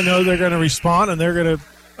 And I know they're going to respond, and they're going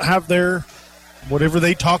to have their, whatever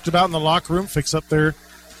they talked about in the locker room,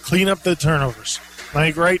 clean up the turnovers.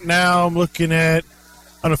 Like right now, I'm looking at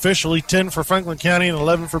unofficially 10 for Franklin County and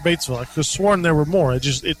 11 for Batesville. I could have sworn there were more.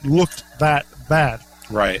 It looked that bad.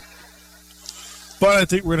 Right. But I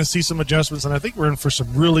think we're going to see some adjustments, and I think we're in for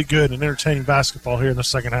some really good and entertaining basketball here in the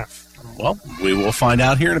second half. Well, we will find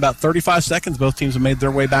out here in about 35 seconds. Both teams have made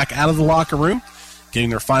their way back out of the locker room,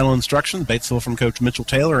 getting their final instructions. Batesville from Coach Mitchell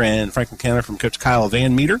Taylor and Franklin County from Coach Kyle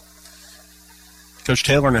Van Meter. Coach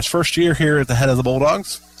Taylor in his first year here at the head of the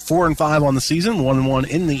Bulldogs, 4-5 on the season, 1-1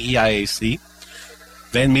 in the EIAC.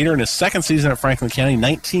 Van Meter in his second season at Franklin County,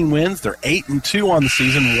 19 wins. They're 8-2 on the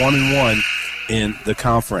season, 1-1 in the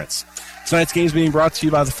conference. Tonight's game is being brought to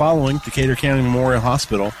you by the following: Decatur County Memorial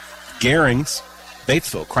Hospital, Garings,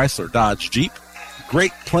 Batesville Chrysler Dodge Jeep,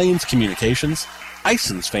 Great Plains Communications,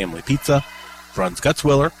 Ison's Family Pizza, Bruns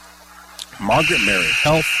Gutzwiller, Margaret Mary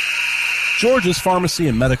Health, George's Pharmacy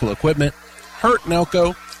and Medical Equipment, Hurt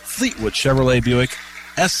Nelco, Fleetwood Chevrolet Buick,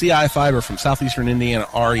 SCI Fiber from Southeastern Indiana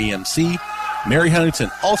REMC, Mary Huntington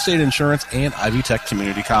Allstate Insurance, and Ivy Tech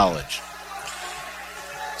Community College.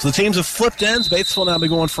 So the teams have flipped ends. Batesville now be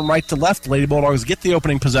going from right to left. The Lady Bulldogs get the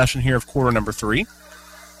opening possession here of quarter number 3.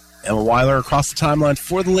 Emma Weiler across the timeline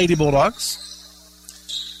for the Lady Bulldogs.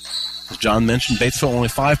 As John mentioned, Batesville only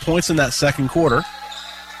 5 points in that second quarter.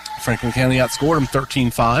 Franklin County outscored them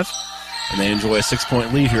 13-5, and they enjoy a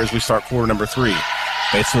 6-point lead here as we start quarter number 3.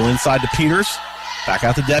 Batesville inside to Peters. Back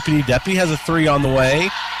out to Deputy. Deputy has a 3 on the way.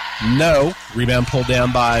 No. Rebound pulled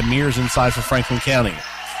down by Mears inside for Franklin County.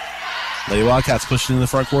 Lady Wildcats pushed into the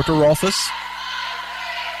front court to Rolfus.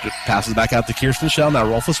 Just passes back out to Kirsten Shell. Now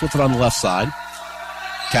Rolfus with it on the left side.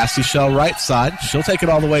 Cassie Shell right side. She'll take it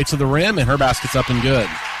all the way to the rim, and her basket's up and good.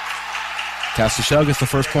 Cassie Shell gets the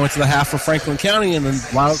first points of the half for Franklin County, and then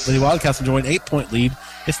Lady Wildcats enjoy an 8-point lead.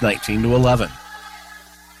 It's 19-11.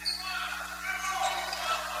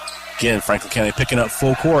 Again, Franklin County picking up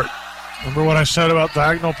full court. Remember what I said about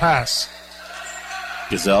diagonal pass.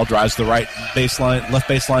 Gazelle drives the right baseline, left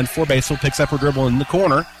baseline for Batesville, picks up her dribble in the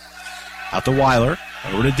corner. Out to Weiler,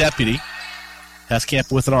 over to Deputy.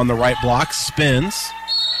 Heskamp with it on the right block, spins,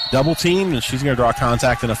 double team, and she's going to draw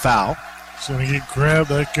contact and a foul. She's going to get grabbed.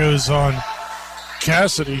 That goes on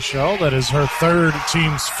Cassidy Shell. That is her third,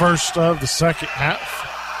 team's first of the second half.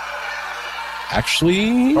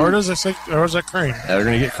 Actually, or is that Crane? Yeah, they're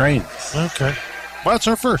going to get Crane. Okay. Well, that's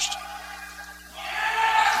her first.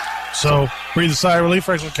 So, breathe a sigh of relief,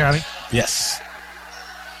 Franklin County. Yes.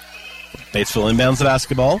 Batesville inbounds the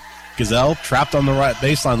basketball. Gazelle trapped on the right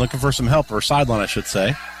baseline, looking for some help, or sideline, I should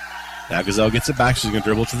say. Now Gazelle gets it back. She's going to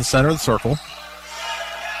dribble to the center of the circle.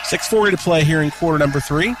 6:40 to play here in quarter number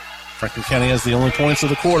 3. Franklin County has the only points of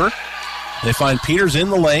the quarter. They find Peters in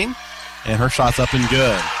the lane, and her shot's up and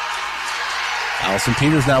good. Allison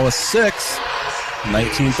Peters now with 6.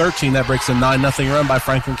 19-13. That breaks a 9-0 run by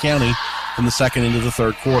Franklin County from the second into the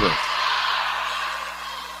third quarter.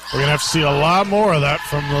 We're going to have to see a lot more of that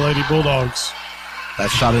from the Lady Bulldogs. That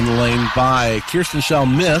shot in the lane by Kirsten Shell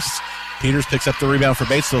missed. Peters picks up the rebound for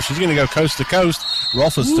Batesville. She's going to go coast to coast.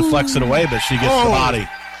 Rolfus deflects it away, but she gets the body.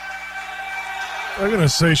 I'm going to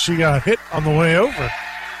say she got hit on the way over.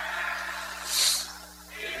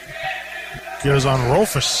 Goes on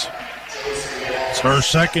Rolfus. It's her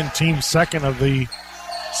second, team second of the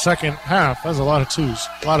second half. That's a lot of twos,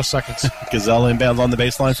 a lot of seconds. Gazelle inbounds on the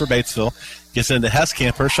baseline for Batesville. Gets into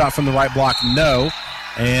Heskamp. Her shot from the right block, no.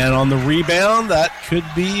 And on the rebound, that could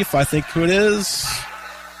be, if I think who it is,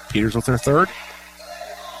 Peters with her third.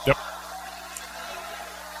 Yep.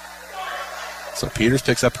 So Peters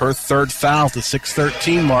picks up her third foul at the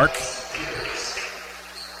 6:13 mark.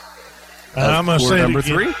 And I'm going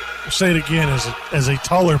to say it again as a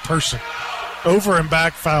taller person. Over and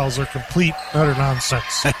back fouls are complete, utter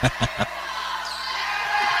nonsense.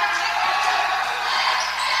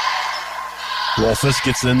 Rolfus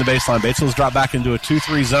gets it in the baseline. Batesville's dropped back into a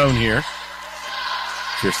 2-3 zone here.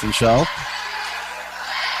 Kirsten Shell.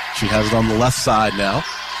 She has it on the left side now.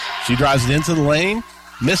 She drives it into the lane,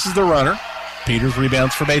 misses the runner. Peters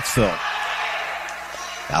rebounds for Batesville.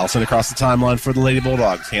 Allison across the timeline for the Lady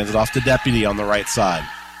Bulldogs. Hands it off to Deputy on the right side.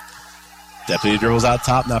 Deputy dribbles out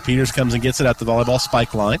top. Now Peters comes and gets it at the volleyball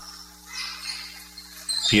spike line.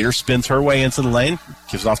 Peters spins her way into the lane.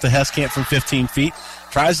 Gives it off to Heskamp from 15 feet.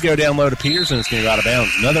 Tries to go down low to Peters, and it's going to go out of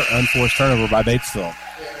bounds. Another unforced turnover by Batesville.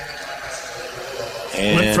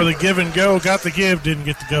 And went for the give and go. Got the give, didn't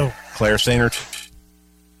get the go. Claire Sainer.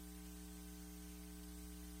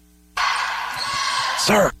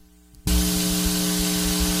 Sir.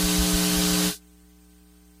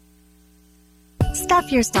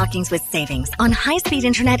 Stuff your stockings with savings on high-speed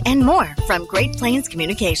internet and more from Great Plains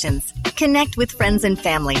Communications. Connect with friends and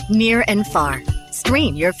family near and far.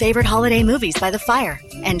 Stream your favorite holiday movies by the fire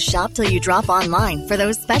and shop till you drop online for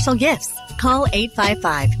those special gifts. Call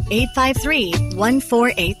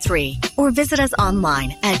 855-853-1483 or visit us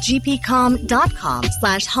online at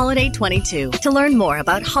gpcom.com/holiday22 to learn more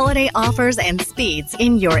about holiday offers and speeds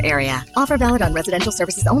in your area. Offer valid on residential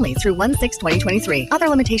services only through 1/6/2023. Other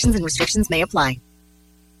limitations and restrictions may apply.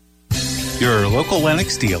 Your local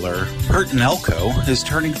Lennox dealer, Hurt & Elko, is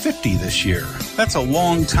turning 50 this year. That's a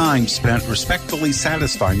long time spent respectfully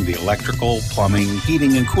satisfying the electrical, plumbing,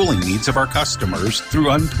 heating, and cooling needs of our customers through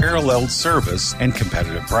unparalleled service and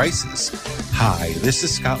competitive prices. Hi, this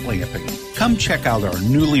is Scott Lamping. Come check out our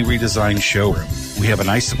newly redesigned showroom. We have a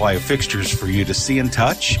nice supply of fixtures for you to see and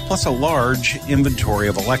touch, plus a large inventory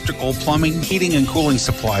of electrical, plumbing, heating, and cooling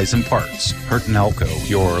supplies and parts. Hurt & Elko,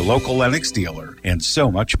 your local Lennox dealer, and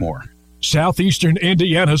so much more. Southeastern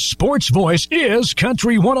Indiana's sports voice is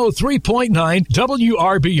Country 103.9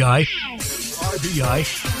 WRBI.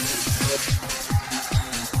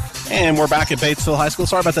 And we're back at Batesville High School.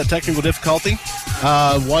 Sorry about that technical difficulty.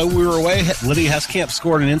 While we were away, Lydia Heskamp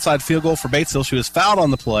scored an inside field goal for Batesville. She was fouled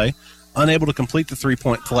on the play, unable to complete the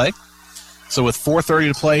three-point play. So with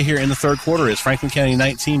 4:30 to play here in the third quarter, is Franklin County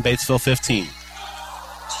 19, Batesville 15.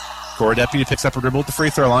 Cora Deputy picks up a dribble at the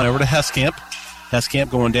free throw line over to Heskamp. Heskamp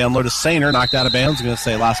going down low to Sainer, knocked out of bounds. I'm going to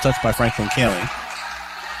say last touch by Franklin County.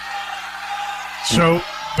 So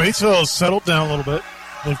Batesville has settled down a little bit.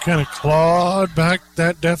 They've kind of clawed back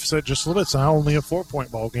that deficit just a little bit. It's now only a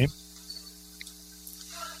 4-point ball game.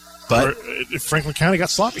 But Franklin County got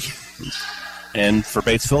sloppy. And for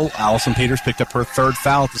Batesville, Allison Peters picked up her third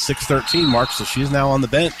foul at the 6:13 mark, so she's now on the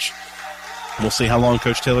bench. We'll see how long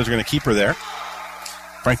Coach Taylor's going to keep her there.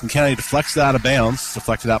 Franklin County deflects it out of bounds,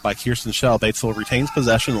 deflected out by Kirsten Schell. Batesville retains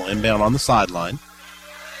possession, will inbound on the sideline.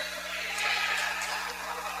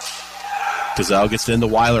 Gazelle gets into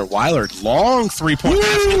Weiler. Weiler, long three-point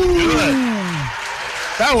basket. Good.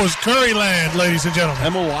 That was Curryland, ladies and gentlemen.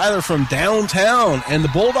 Emma Weiler from downtown. And the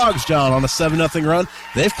Bulldogs, John, on a 7-0 run.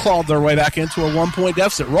 They've clawed their way back into a 1-point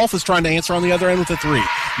deficit. Rolf is trying to answer on the other end with a three.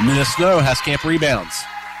 Minna Snow has Heskamp rebounds.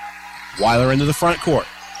 Weiler into the front court.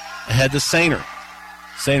 Ahead to Sainer.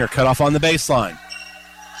 Sainer cut off on the baseline.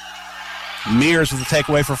 Mears with the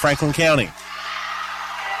takeaway for Franklin County.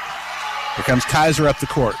 Here comes Kaiser up the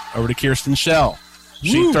court. Over to Kirsten Schell.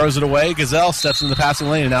 She throws it away. Gazelle steps in the passing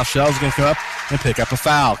lane, and now Schell's going to come up and pick up a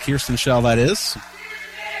foul. Kirsten Schell, that is.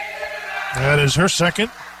 That is her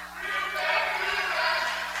second.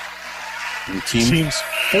 And team's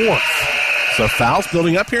fourth. So fouls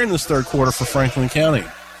building up here in this third quarter for Franklin County.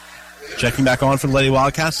 Checking back on for the Lady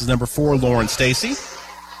Wildcats is number 4, Lauren Stacy.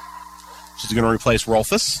 She's going to replace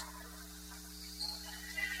Rolfus.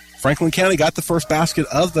 Franklin County got the first basket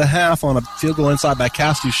of the half on a field goal inside by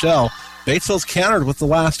Cassie Schell. Batesville's countered with the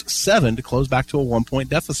last 7 to close back to a 1-point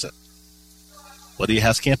deficit. Lydia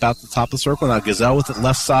Heskamp out the top of the circle. Now Gazelle with it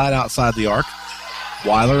left side outside the arc.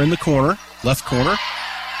 Weiler in the corner, left corner.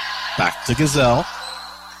 Back to Gazelle.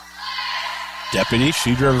 Deputy,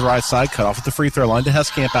 she drove right side, cut off at the free throw line to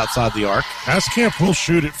Heskamp outside the arc. Heskamp will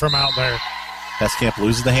shoot it from out there. Heskamp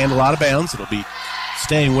loses the handle out of bounds. It'll be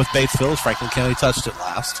staying with Batesville as Franklin County touched it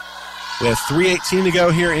last. We have 3:18 to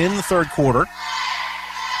go here in the third quarter.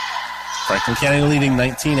 Franklin County leading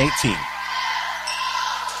 19-18.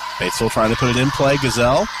 Batesville trying to put it in play.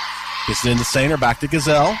 Gazelle gets it into Sainer, back to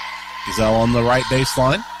Gazelle. Gazelle on the right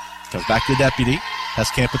baseline. Comes back to Deputy.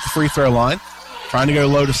 Heskamp at the free throw line. Trying to go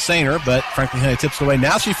low to Sainer, but Franklin County tips it away.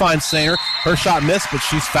 Now she finds Sainer. Her shot missed, but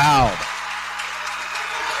she's fouled.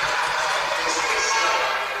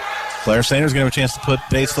 Claire Sainer's going to have a chance to put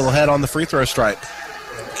Batesville ahead on the free throw stripe.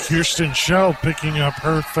 Kirsten Schell picking up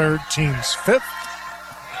her third, team's fifth.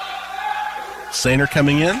 Sainer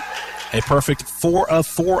coming in. A perfect 4 of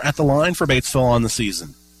 4 at the line for Batesville on the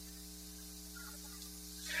season.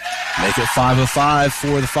 Make it 5 of 5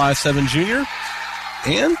 for the 5'7" junior.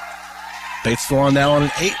 And Batesville now on an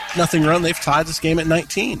 8-0 run. They've tied this game at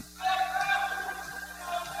 19.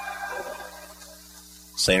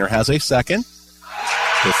 Sainer has a second.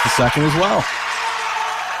 Gets the second as well.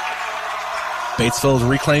 Batesville has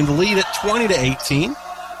reclaimed the lead at 20-18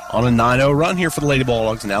 on a 9-0 run here for the Lady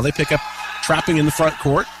Bulldogs. Now they pick up trapping in the front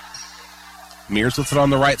court. Mears with it on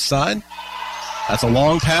the right side. That's a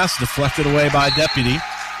long pass deflected away by Deputy.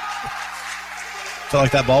 Felt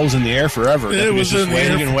like that ball was in the air forever. Deputy was just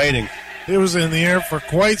waiting and waiting. It was in the air for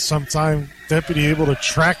quite some time. Deputy able to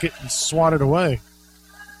track it and swat it away.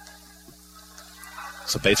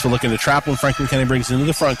 So Batesville looking to trap when Franklin County brings it into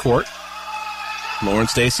the front court. Lauren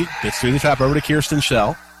Stacy gets through the trap over to Kirsten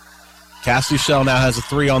Shell. Cassidy Shell now has a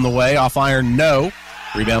three on the way. Off iron, no.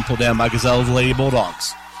 Rebound pulled down by Gazelle of the Lady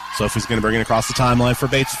Bulldogs. Sophie's going to bring it across the timeline for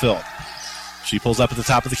Batesville. She pulls up at the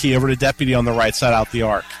top of the key over to Deputy on the right side out the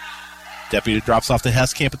arc. Deputy drops off to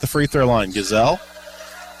Heskamp at the free throw line. Gazelle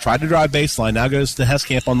tried to drive baseline. Now goes to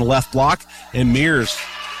Heskamp on the left block. And Mears,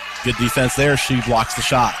 good defense there. She blocks the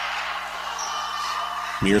shot.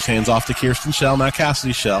 Mears hands off to Kirsten Shell. Now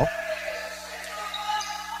Cassidy Shell.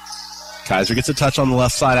 Kaiser gets a touch on the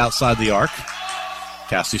left side outside the arc.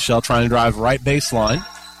 Cassidy Shell trying to drive right baseline.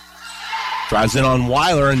 Drives in on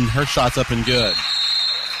Weiler, and her shot's up and good.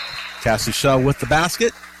 Cassidy Shell with the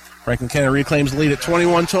basket. Franklin County reclaims the lead at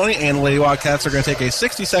 21-20, and the Lady Wildcats are going to take a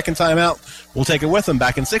 60-second timeout. We'll take it with them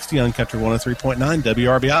back in 60 on Country 103.9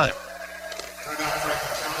 WRBI.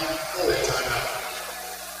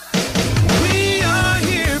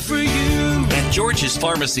 George's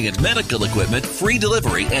Pharmacy and Medical Equipment, free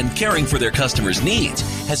delivery and caring for their customers' needs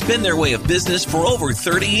has been their way of business for over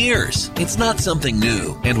 30 years. It's not something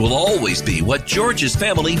new and will always be what George's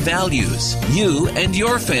family values. You and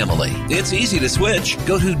your family. It's easy to switch.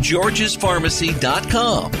 Go to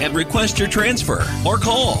georgespharmacy.com and request your transfer or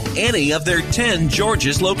call any of their 10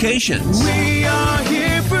 George's locations. We are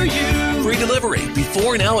here for you. Free delivery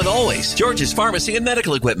before, now, and always. George's Pharmacy and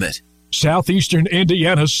Medical Equipment. Southeastern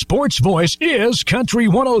Indiana's sports voice is Country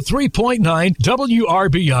 103.9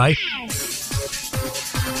 WRBI.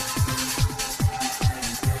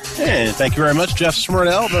 And thank you very much, Jeff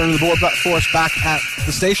Smurdell, running the board for us back at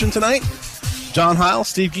the station tonight. John Heil,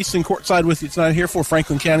 Steve Geeston courtside with you tonight here for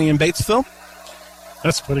Franklin County and Batesville.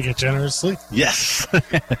 That's putting it generously. Yes.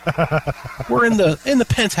 We're in the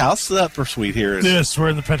penthouse, the upper suite here. Yes, we're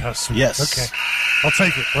in the penthouse suite. Yes. Okay. I'll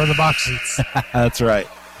take it. We're in the box seats. That's right.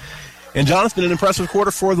 And, John, it's been an impressive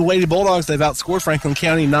quarter for the Lady Bulldogs. They've outscored Franklin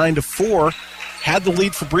County 9-4. Had the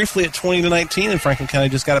lead for briefly at 20-19, and Franklin County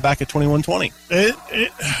just got it back at 21-20.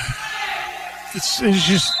 It's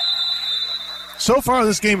just so far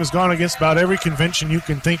this game has gone against about every convention you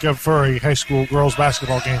can think of for a high school girls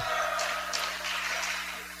basketball game.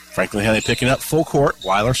 Franklin County picking up full court.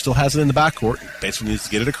 Weiler still has it in the backcourt. Basically needs to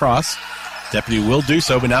get it across. Deputy will do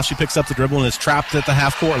so, but now she picks up the dribble and is trapped at the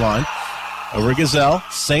half-court line. Over to Gazelle.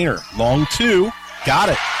 Sainer, long two. Got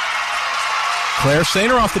it. Claire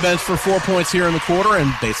Sainer off the bench for 4 points here in the quarter,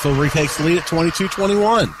 and Batesville retakes the lead at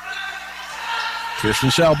 22-21. Kirsten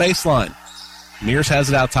Shell baseline. Mears has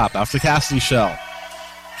it out top. Out to Cassidy Shell.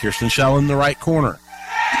 Kirsten Shell in the right corner.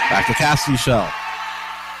 Back to Cassidy Shell.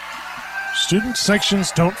 Student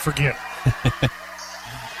sections don't forget.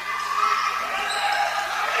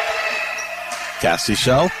 Cassidy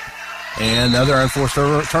Shell. And another unforced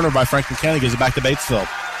turnover by Franklin County gives it back to Batesville.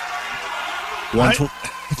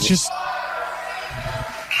 It's just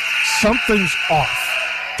something's off.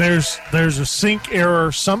 There's a sync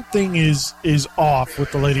error. Something is off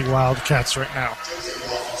with the Lady Wildcats right now.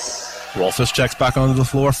 Rolfus checks back onto the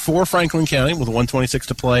floor for Franklin County with 1:26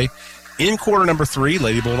 to play in quarter number 3.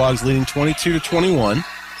 Lady Bulldogs leading 22-21.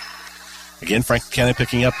 Again, Franklin County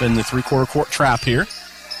picking up in the three-quarter court trap here.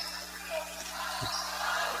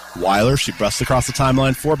 Weiler, she busts across the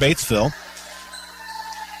timeline for Batesville.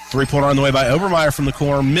 Three-pointer on the way by Obermeyer from the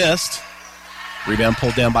corner, missed. Rebound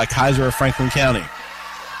pulled down by Kaiser of Franklin County.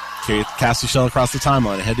 Cassidy Shell across the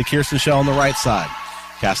timeline. Ahead to Kirsten Shell on the right side.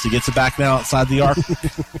 Cassidy gets it back now outside the arc.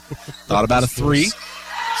 Thought about a three.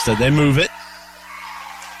 Instead they move it.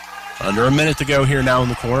 Under a minute to go here now in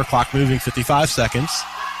the corner. Clock moving, 55 seconds.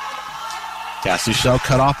 Cassidy Shell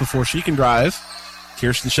cut off before she can drive.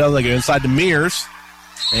 Kirsten Shell, they go inside to Mears.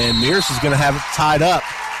 And Mears is going to have it tied up.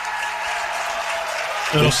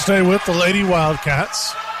 It'll stay with the Lady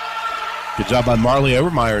Wildcats. Good job by Marley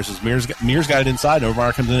Obermeyer as Mears got it inside, and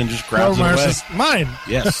Obermeyer comes in and just grabs it away. Says, mine.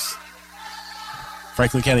 Yes.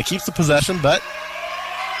 Franklin County keeps the possession, but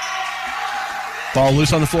ball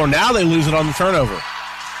loose on the floor. Now they lose it on the turnover.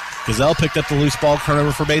 Gazelle picked up the loose ball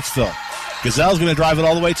turnover for Batesville. Gazelle's going to drive it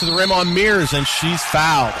all the way to the rim on Mears, and she's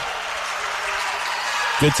fouled.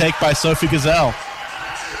 Good take by Sophie Gazelle.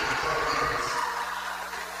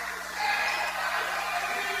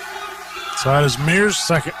 So that is Mears'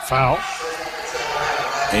 second foul.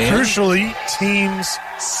 And crucially, team's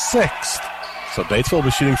sixth. So Batesville will be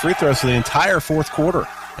shooting free throws for the entire fourth quarter,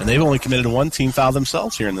 and they've only committed one team foul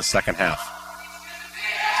themselves here in the second half.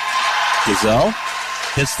 Gazelle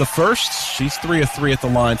hits the first. She's 3 of 3 at the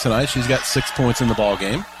line tonight. She's got 6 points in the ball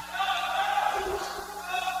game.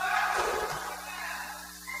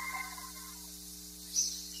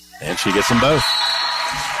 And she gets them both.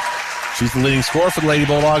 She's the leading scorer for the Lady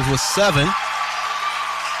Bulldogs with 7.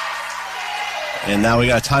 And now we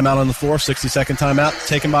got a timeout on the floor, 60-second timeout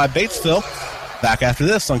taken by Batesville. Back after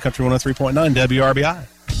this on Country 103.9 WRBI.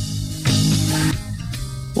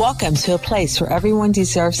 Welcome to a place where everyone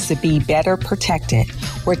deserves to be better protected,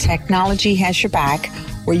 where technology has your back,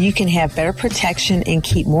 where you can have better protection and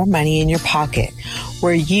keep more money in your pocket,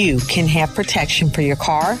 where you can have protection for your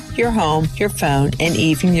car, your home, your phone, and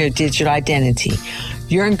even your digital identity.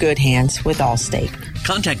 You're in good hands with Allstate.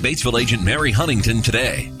 Contact Batesville agent Mary Huntington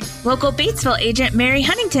today. Local Batesville agent Mary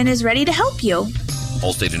Huntington is ready to help you.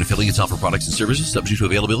 Allstate and affiliates offer products and services subject to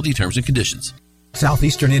availability, terms, and conditions.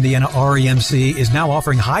 Southeastern Indiana REMC is now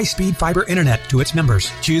offering high-speed fiber internet to its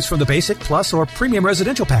members. Choose from the basic, plus, or premium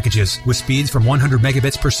residential packages with speeds from 100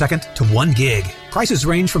 megabits per second to 1 gig. Prices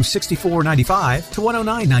range from $64.95 to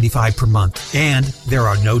 $109.95 per month. And there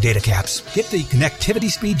are no data caps. Get the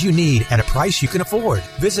connectivity speed you need at a price you can afford.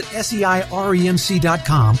 Visit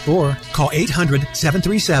SEIREMC.com or call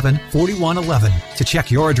 800-737-4111 to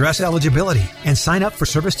check your address eligibility and sign up for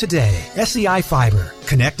service today. SEI Fiber,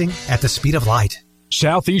 connecting at the speed of light.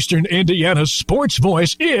 Southeastern Indiana's sports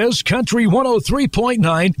voice is Country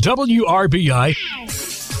 103.9 WRBI.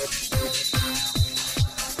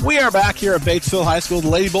 We are back here at Batesville High School. The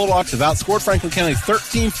Lady Bulldogs have outscored Franklin County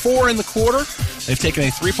 13-4 in the quarter. They've taken a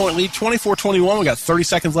 3-point lead, 24-21. We got 30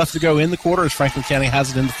 seconds left to go in the quarter as Franklin County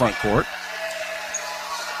has it in the front court.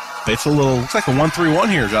 Batesville looks like a 1-3-1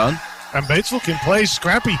 here, John. And Batesville can play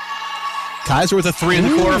scrappy. Kaiser with a 3 in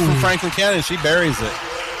the quarter from Franklin County, and she buries it.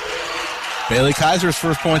 Bailey Kaiser's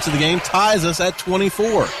first points of the game ties us at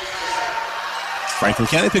 24. Franklin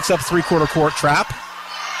County picks up a three-quarter court trap.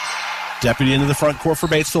 Deputy into the front court for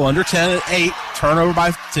Batesville, under 10 at 8. Turnover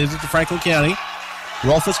by to Franklin County.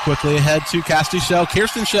 Rolfus quickly ahead to Cassidy Shell.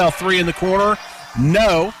 Kirsten Shell, 3 in the corner.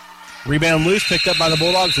 No. Rebound loose, picked up by the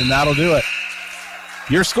Bulldogs, and that'll do it.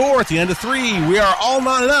 Your score at the end of 3. We are all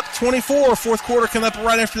knotted up, 24. Fourth quarter coming up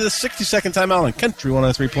right after this 60-second timeout on Country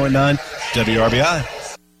 103.9 WRBI.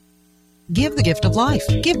 Give the gift of life.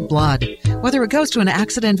 Give blood. Whether it goes to an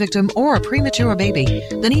accident victim or a premature baby,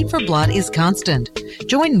 the need for blood is constant.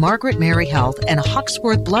 Join Margaret Mary Health and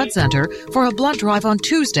Hawksworth Blood Center for a blood drive on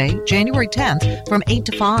Tuesday, January 10th from 8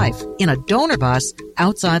 to 5 in a donor bus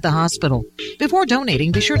outside the hospital. Before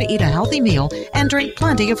donating, be sure to eat a healthy meal and drink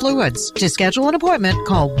plenty of fluids. To schedule an appointment,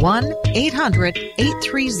 call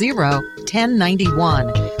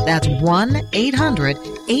 1-800-830-1091. That's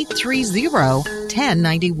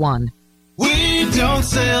 1-800-830-1091. We don't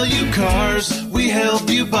sell you cars, we help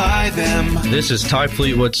you buy them. This is Ty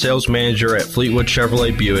Fleetwood, sales manager at Fleetwood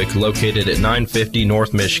Chevrolet Buick, located at 950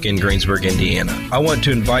 North Michigan, Greensburg, Indiana. I want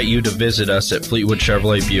to invite you to visit us at Fleetwood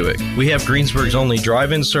Chevrolet Buick. We have Greensburg's only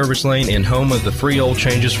drive-in service lane and home of the free oil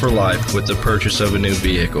changes for life with the purchase of a new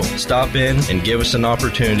vehicle. Stop in and give us an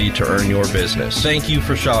opportunity to earn your business. Thank you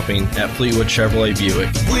for shopping at Fleetwood Chevrolet Buick.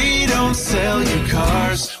 We don't sell you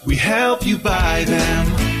cars, we help you buy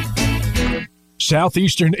them.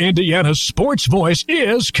 Southeastern Indiana's sports voice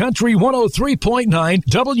is Country 103.9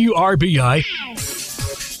 WRBI.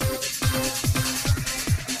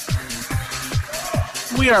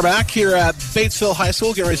 We are back here at Batesville High School,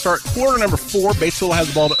 getting ready to start quarter number 4. Batesville has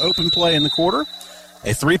the ball to open play in the quarter.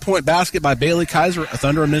 A 3-point basket by Bailey Kaiser, with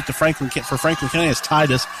under a minute to Franklin County, has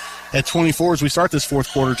tied us at 24 as we start this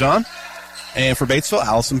fourth quarter, John. And for Batesville,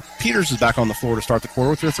 Allison Peters is back on the floor to start the quarter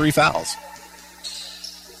with her 3 fouls.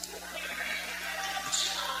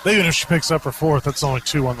 Even if she picks up her 4th, that's only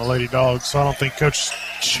 2 on the Lady Dogs, so I don't think Coach is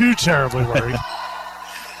too terribly worried.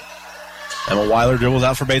 Emma Weiler dribbles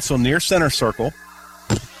out for Batesville near center circle.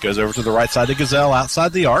 Goes over to the right side to Gazelle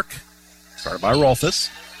outside the arc. Started by Rolfus.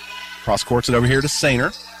 Cross courts it over here to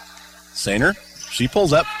Sainer. Sainer, she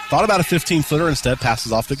pulls up. Thought about a 15-footer, instead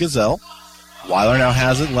passes off to Gazelle. Weiler now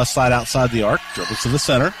has it left side outside the arc. Dribbles to the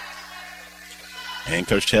center. And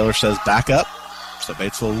Coach Taylor says back up. So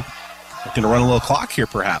Batesville looking to run a little clock here,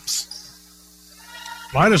 perhaps.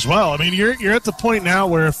 Might as well. I mean, you're at the point now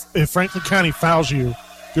where if Franklin County fouls you,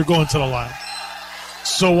 you're going to the line.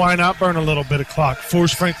 So why not burn a little bit of clock?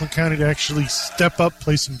 Force Franklin County to actually step up,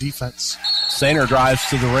 play some defense. Sainer drives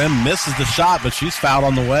to the rim, misses the shot, but she's fouled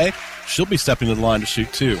on the way. She'll be stepping to the line to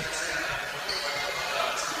shoot 2.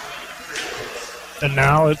 And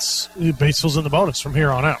now it's Batesville's in the bonus from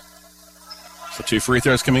here on out. So 2 free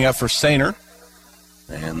throws coming up for Sainer.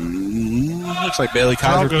 And looks like Bailey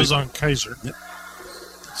Kaiser. Foul goes on Kaiser. Yep.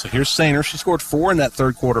 So here's Sainer. She scored 4 in that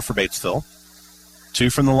third quarter for Batesville. 2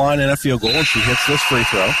 from the line and a field goal, and she hits this free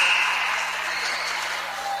throw.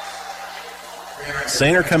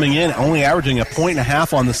 Sainer coming in, only averaging 1.5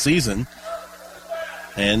 points on the season.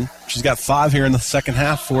 And she's got 5 here in the second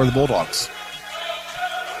half for the Bulldogs.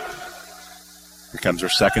 Here comes her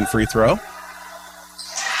second free throw.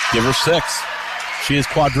 Give her 6. She has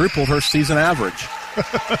quadrupled her season average.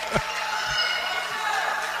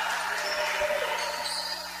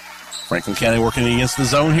 Franklin County working against the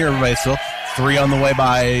zone here, Batesville. 3 on the way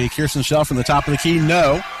by Kirsten Schell from the top of the key.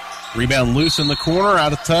 No. Rebound loose in the corner,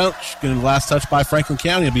 out of touch. Getting the last touch by Franklin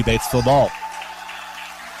County will be Batesville ball.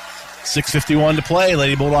 6:51 to play.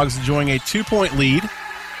 Lady Bulldogs enjoying a 2-point lead.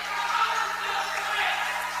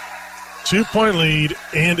 2-point lead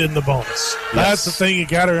and in the bonus. Yes. That's the thing you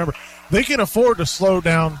got to remember. They can afford to slow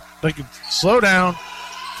down. They can slow down,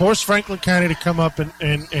 force Franklin County to come up and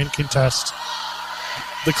contest.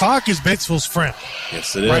 The clock is Batesville's friend.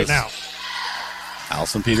 Yes, it is. Right now.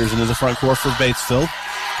 Allison Peters into the front court for Batesville.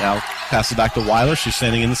 Now passes back to Weiler. She's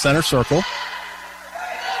standing in the center circle.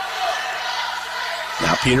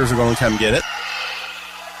 Now Peters are going to come get it.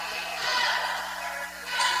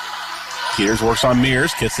 Peters works on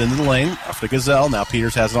Mears, gets into the lane, off to Gazelle. Now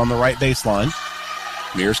Peters has it on the right baseline.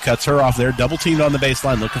 Mears cuts her off there, double teamed on the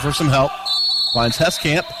baseline, looking for some help. Finds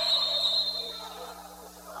Heskamp.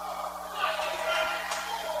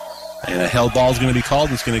 And a held ball is going to be called,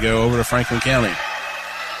 and it's going to go over to Franklin County.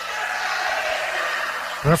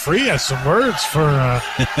 Referee has some words for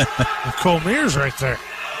Nicole Mears right there.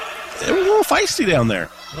 It was a little feisty down there.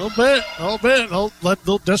 A little bit.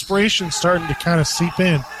 Little desperation starting to kind of seep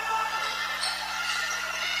in.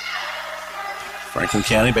 Franklin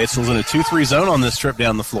County, Batesville's in a 2-3 zone on this trip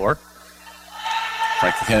down the floor.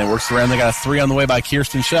 Franklin County works around. They got a 3 on the way by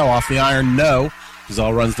Kirsten Schell. Off the iron, no.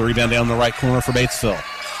 Gazelle runs the rebound down the right corner for Batesville.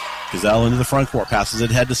 Gazelle into the front court, passes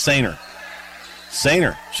it ahead to Sainer.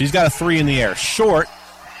 Sainer, she's got a 3 in the air. Short.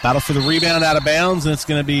 Battle for the rebound, out of bounds, and it's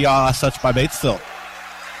going to be touched by Batesville.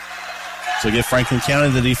 So give Franklin County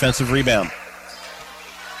the defensive rebound.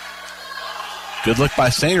 Good look by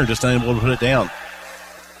Sainer, just unable to put it down.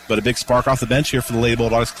 But a big spark off the bench here for the Lady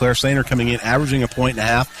Bulldogs. Claire Sainer coming in, averaging 1.5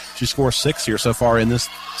 points. She scores 6 here so far in this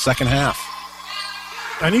second half.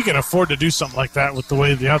 And you can afford to do something like that with the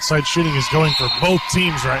way the outside shooting is going for both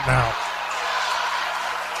teams right now.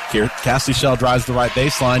 Here, Cassie Schell drives the right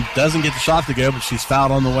baseline. Doesn't get the shot to go, but she's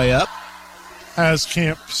fouled on the way up.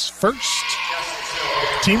 Camp's first,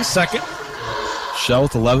 team second. Schell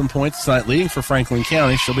with 11 points tonight, leading for Franklin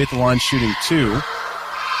County. She'll be at the line shooting 2.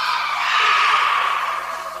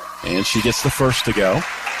 And she gets the first to go.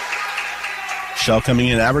 Schell coming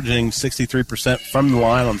in, averaging 63% from the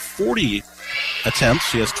line on 40 attempts.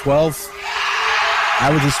 She has 12,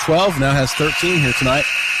 averages 12, now has 13 here tonight.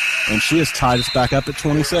 And she has tied us back up at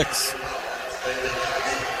 26.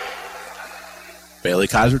 Bailey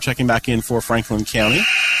Kaiser checking back in for Franklin County.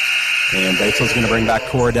 And Batesville's going to bring back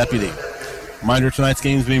Cora Deputy. Reminder, tonight's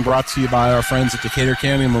game is being brought to you by our friends at Decatur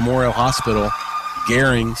County Memorial Hospital,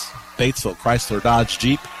 Garings, Batesville, Chrysler, Dodge,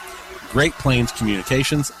 Jeep, Great Plains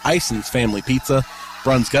Communications, Ison's Family Pizza,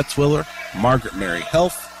 Bruns Gutzwiller, Margaret Mary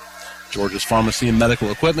Health, George's Pharmacy and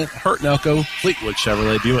Medical Equipment, Hurt Elko, Fleetwood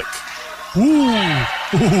Chevrolet Buick. Ooh,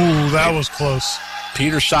 that was close.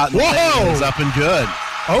 Peters shot in the lane is up and good.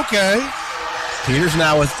 Okay. Peters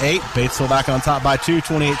now with 8. Batesville back on top by 2,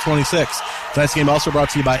 28-26. Tonight's game also brought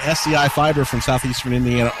to you by SCI Fiber from Southeastern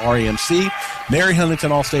Indiana REMC, Mary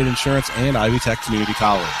Huntington Allstate Insurance, and Ivy Tech Community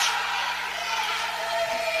College.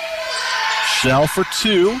 Schell for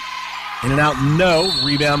 2. In and out, no.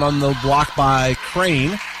 Rebound on the block by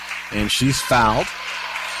Crane, and she's fouled.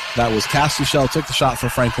 That was Cassie Schell took the shot for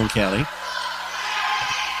Franklin County.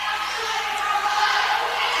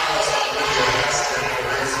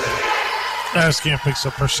 Heskamp picks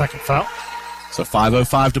up her second foul. So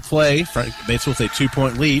 5:05 to play. Batesville with a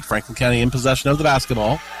 2-point lead. Franklin County in possession of the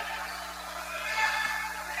basketball.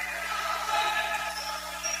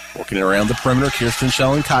 Working it around the perimeter, Kirsten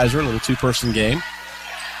Schell and Kaiser, a little 2-person game.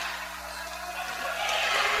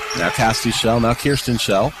 Now Cassie Schell, now Kirsten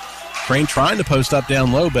Schell. Crane trying to post up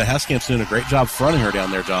down low, but Heskamp's doing a great job fronting her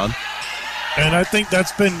down there, John. And I think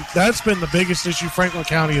that's been the biggest issue Franklin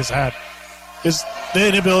County has had, is the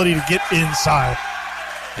inability to get inside.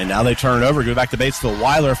 And now they turn it over, go back to Batesville.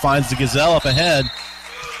 Weiler finds the Gazelle up ahead.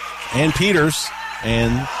 And Peters.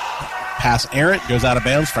 And pass errant, goes out of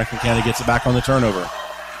bounds. Franklin County gets it back on the turnover.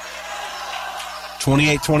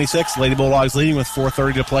 28-26, Lady Bulldogs leading with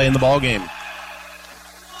 4:30 to play in the ballgame.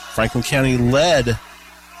 Franklin County led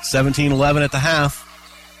 17-11 at the half.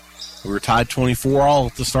 We were tied 24-all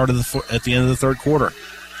at the start of at the end of the third quarter.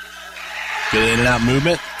 Good in and out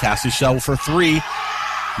movement. Cassie Shell for three.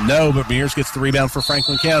 No, but Mears gets the rebound for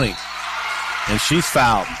Franklin County. And she's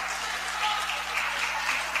fouled.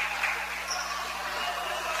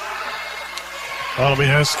 That'll be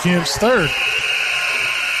Heskamp's third.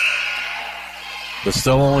 But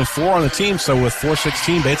still only 4 on the team, so with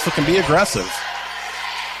 4:16, Batesville can be aggressive.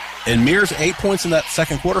 And Mears 8 points in that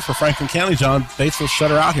second quarter for Franklin County, John. Batesville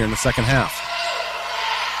shut her out here in the second half.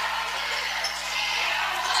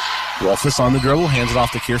 Rolfus on the dribble, hands it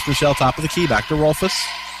off to Kirsten Shell, top of the key, back to Rolfus.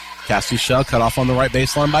 Cassie Shell cut off on the right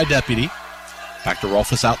baseline by Deputy. Back to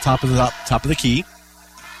Rolfus out top of the key.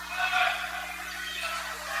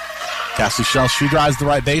 Cassie Shell, she drives the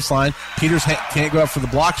right baseline. Peters can't go up for the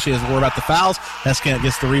block. She has to worry about the fouls. Heskamp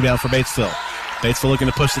gets the rebound for Batesville. Batesville looking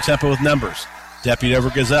to push the tempo with numbers. Deputy over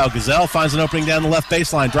Gazelle. Gazelle finds an opening down the left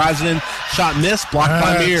baseline. Drives it in. Shot missed. Blocked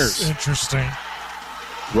by Mears. Interesting.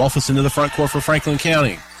 Rolfus into the front court for Franklin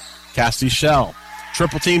County. Cassie Shell.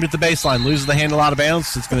 Triple teamed at the baseline. Loses the handle out of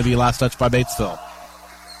bounds. It's going to be last touch by Batesville.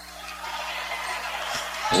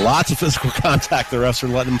 Lots of physical contact. The refs are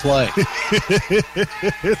letting them play.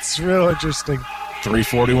 It's real interesting.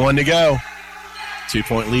 3:41 to go.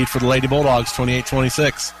 2-point lead for the Lady Bulldogs,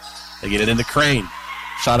 28-26. They get it into Crane.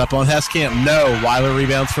 Shot up on Heskamp. No. Weiler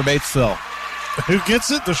rebounds for Batesville. Who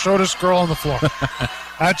gets it? The shortest girl on the floor.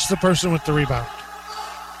 That's the person with the rebound.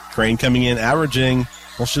 Crane coming in averaging,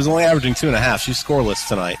 well, she's only averaging 2.5. She's scoreless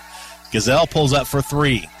tonight. Gazelle pulls up for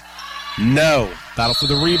three. No. Battle for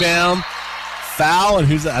the rebound. Foul, and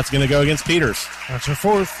who's that? That's going to go against Peters. That's her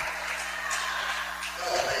fourth.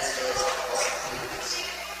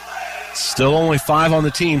 Still only 5 on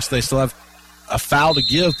the team, so they still have a foul to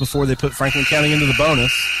give before they put Franklin County into the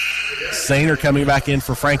bonus. Sainer coming back in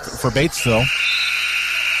for Batesville.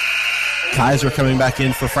 Kaiser coming back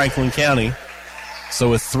in for Franklin County. So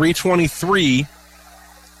with 3:23,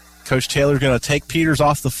 Coach Taylor's going to take Peters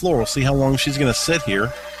off the floor. We'll see how long she's going to sit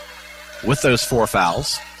here with those 4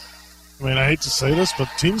 fouls. I mean, I hate to say this, but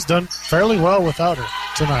the team's done fairly well without her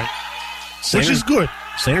tonight, which is good.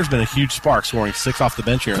 Sainer's been a huge spark, scoring 6 off the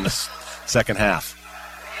bench here in this second half.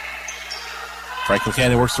 Franklin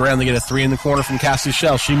County works around. They get a 3 in the corner from Cassie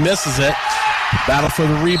Shell. She misses it. Battle for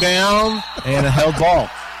the rebound and a held ball.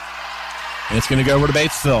 And it's going to go over to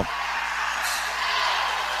Batesville.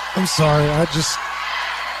 I'm sorry.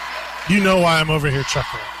 You know why I'm over here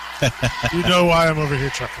chuckling. You know why I'm over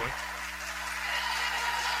here chuckling.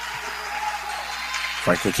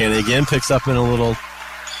 Franklin County again picks up in a little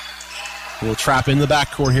trap in the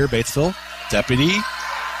backcourt here. Batesville. Deputy.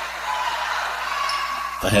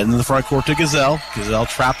 Ahead into the front court to Gazelle. Gazelle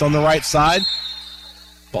trapped on the right side.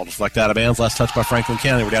 Ball deflected out of bounds. Last touch by Franklin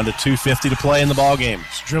County. We're down to 2:50 to play in the ball game.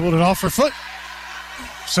 Just dribbled it off her foot.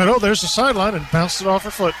 Said, oh, there's the sideline, and bounced it off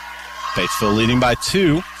her foot. Batesville leading by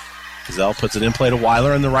 2. Gazelle puts it in play to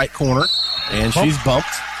Weiler in the right corner, and she's bumped.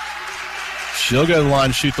 She'll go to the line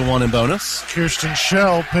to shoot the one in bonus. Kirsten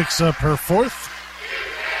Shell picks up her 4th.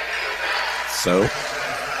 So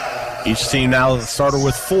each team now starter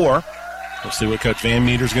with 4. We'll see what Coach Van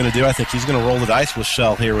Meter's going to do. I think he's going to roll the dice with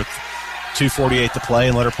Shell here with 2:48 to play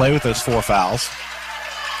and let her play with those 4 fouls.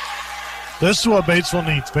 This is what Batesville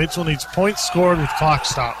needs. Batesville needs points scored with clock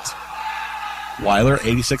stopped. Weiler,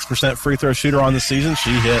 86% free throw shooter on the season. She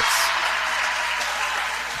hits.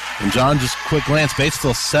 And John, just quick glance,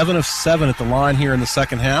 Batesville 7 of 7 at the line here in the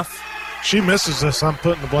second half. She misses this. I'm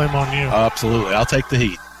putting the blame on you. Absolutely. I'll take the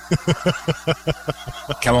heat.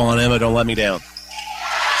 Come on, Emma, don't let me down.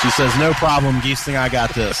 She says, no problem, Giesting, I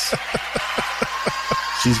got this.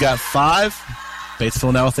 She's got 5.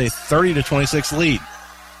 Batesville now with a 30-26 lead.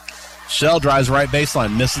 Shell drives right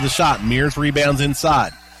baseline, misses the shot. Mears rebounds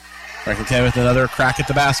inside. Franklin County with another crack at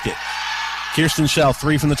the basket. Kirsten Shell,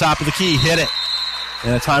 3 from the top of the key, hit it.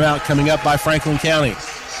 And a timeout coming up by Franklin County.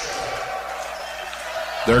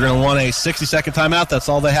 They're going to want a 60-second timeout. That's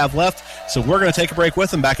all they have left. So we're going to take a break with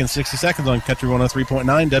them back in 60 seconds on Country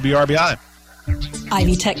 103.9 WRBI.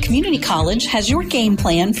 Ivy Tech Community College has your game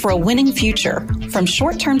plan for a winning future. From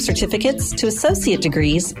short-term certificates to associate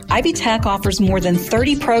degrees, Ivy Tech offers more than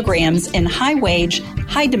 30 programs in high-wage,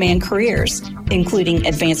 high-demand careers, including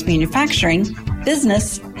advanced manufacturing,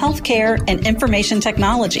 business, healthcare, and information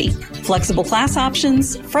technology. Flexible class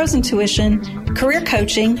options, frozen tuition, career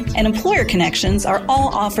coaching, and employer connections are all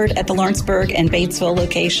offered at the Lawrenceburg and Batesville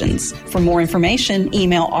locations. For more information,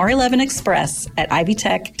 email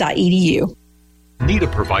R11express@ivytech.edu. Need a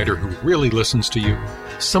provider who really listens to you?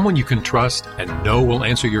 Someone you can trust and know will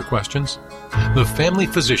answer your questions? The family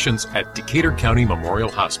physicians at Decatur County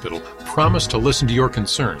Memorial Hospital promise to listen to your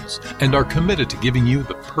concerns and are committed to giving you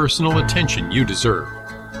the personal attention you deserve.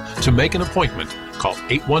 To make an appointment, call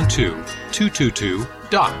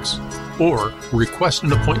 812-222-DOCS or request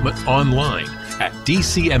an appointment online at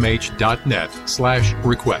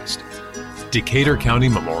dcmh.net/request. Decatur County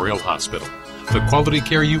Memorial Hospital. The quality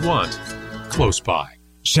care you want, close by.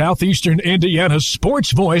 Southeastern Indiana's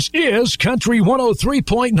sports voice is Country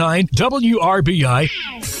 103.9 WRBI.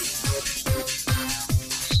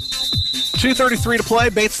 2:33 to play.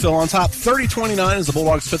 Batesville on top, 30-29 as the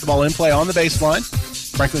Bulldogs put the ball in play on the baseline.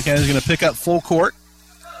 Franklin County is going to pick up full court.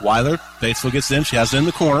 Weiler, Batesville gets in. She has it in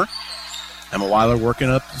the corner. Emma Weiler working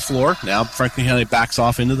up the floor. Now Franklin County backs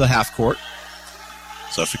off into the half court.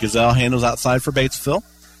 Sophie Gazelle handles outside for Batesville.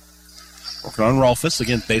 Working on Rolfus.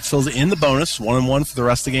 Again, Batesville's in the bonus. 1-1 for the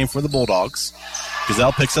rest of the game for the Bulldogs.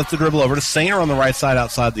 Gazelle picks up the dribble over to Sainer on the right side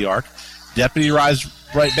outside the arc. Deputy rise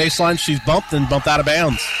right baseline. She's bumped and bumped out of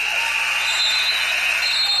bounds.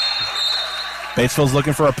 Batesville's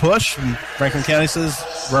looking for a push, and Franklin County says,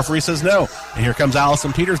 referee says no. And here comes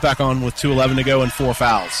Allison Peters back on with 2:11 to go and 4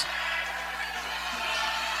 fouls.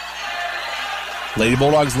 Lady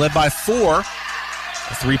Bulldogs led by 4. A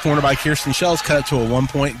three-pointer by Kirsten Shells cut it to a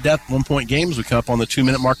 1-point game as we come up on the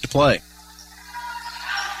 2-minute mark to play.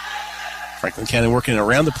 Franklin County working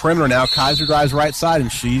around the perimeter now. Kaiser drives right side,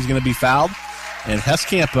 and she's going to be fouled. And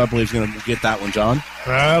Heskamp, I believe, is going to get that one, John.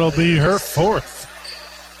 That'll be her 4th.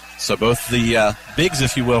 So both the bigs,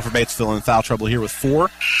 if you will, for Batesville in foul trouble here with 4,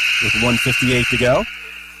 with 1:58 to go.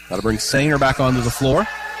 That'll bring Sainer back onto the floor.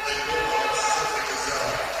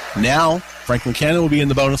 Now, Franklin County will be in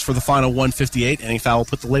the bonus for the final 1:58. Any foul will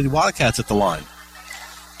put the Lady Wildcats at the line.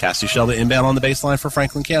 Cassie Shelda inbound on the baseline for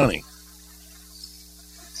Franklin County.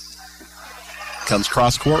 Comes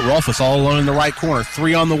cross court. Rolfus all alone in the right corner.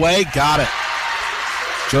 3 on the way. Got it.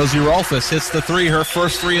 Josie Rolfus hits the 3. Her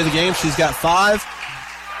first 3 of the game. She's got 5.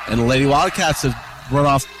 And the Lady Wildcats have run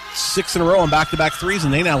off 6 in a row on back-to-back 3s,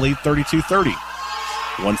 and they now lead 32-30.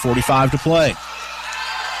 1:45 to play.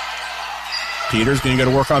 Peters going to go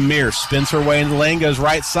to work on Mears. Spins her way into the lane, goes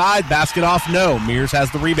right side. Basket off, no. Mears has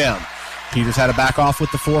the rebound. Peters had to back off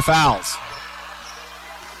with the 4 fouls.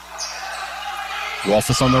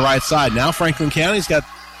 Rolfus on the right side. Now Franklin County's got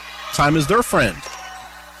time as their friend.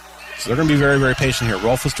 So they're going to be very, very patient here.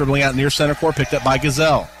 Rolfus dribbling out near center court, picked up by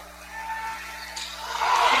Gazelle.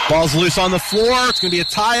 Ball's loose on the floor. It's going to be a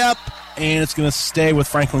tie-up, and it's going to stay with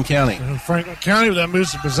Franklin County. And Franklin County, that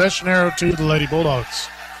moves the possession arrow to the Lady Bulldogs.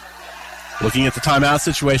 Looking at the timeout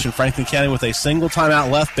situation, Franklin County with a single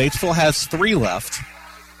timeout left. Batesville has 3 left.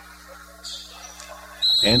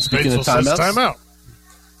 And speaking of timeouts. Timeout.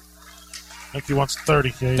 I think he wants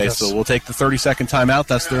 30. Yeah, Batesville will take the 30-second timeout.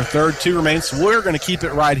 That's their third. 2 remains. So we're going to keep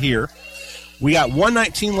it right here. We got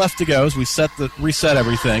 1:19 left to go as we reset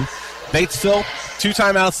everything. Batesville, 2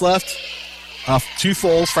 timeouts left. 2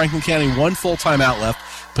 fulls. Franklin County, 1 full timeout left.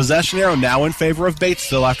 Possession arrow now in favor of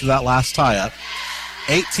Batesville after that last tie-up.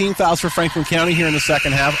 18 fouls for Franklin County here in the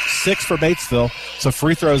second half. 6 for Batesville. So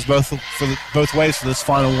free throws both ways for this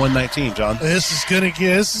final 1:19. John, this is going to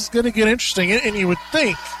get interesting. And you would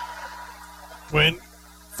think when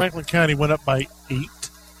Franklin County went up by 8,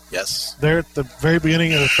 yes, there at the very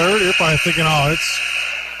beginning of the third, you're probably thinking,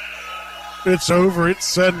 it's over. It's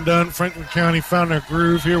said and done. Franklin County found their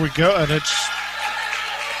groove. Here we go. And it's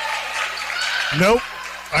nope.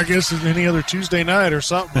 I guess it's any other Tuesday night or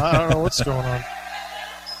something. I don't know what's going on.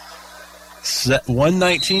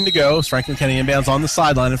 1:19 to go. Franklin County inbounds on the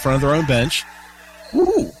sideline in front of their own bench.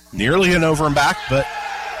 Woo! Nearly an over and back, but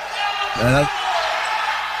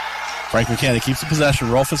Franklin County keeps the possession.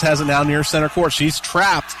 Rolfus has it now near center court. She's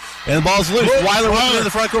trapped, and the ball's loose. Weiler working in the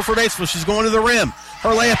front court for Batesville. She's going to the rim. Her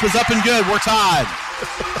layup is up and good. We're tied.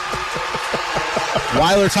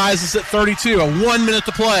 Weiler ties us at 32. A 1 minute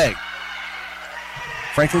to play.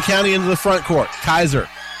 Franklin County into the front court. Kaiser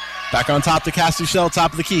back on top to Cassie Shell,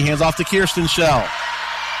 top of the key. Hands off to Kirsten Shell.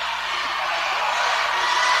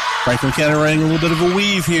 Franklin County running a little bit of a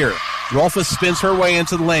weave here. Rolfus spins her way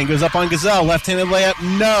into the lane. Goes up on Gazelle. Left-handed layup,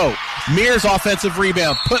 no. Mears offensive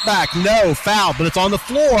rebound. Put back, no. Foul, but it's on the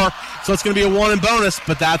floor, so it's going to be a 1 and bonus,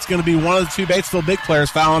 but that's going to be one of the 2 Batesville big players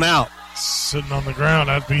fouling out. Sitting on the ground.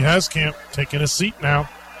 That'd be Heskamp taking a seat now.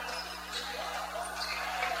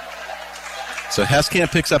 So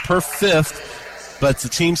Heskamp picks up her 5th, but it's the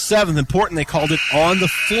team's 7th. Important, they called it on the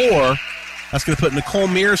floor. That's going to put Nicole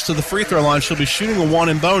Mears to the free throw line. She'll be shooting a 1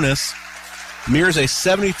 and bonus. Mears a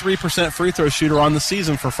 73% free throw shooter on the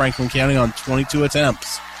season for Franklin County on 22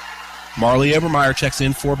 attempts. Marley Obermeyer checks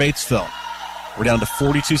in for Batesville. We're down to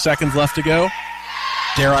 42 seconds left to go.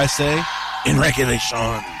 Dare I say, in regulation.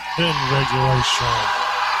 In regulation.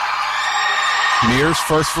 Mears,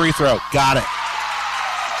 first free throw. Got it.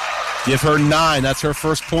 Give her 9. That's her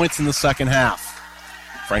first points in the second half.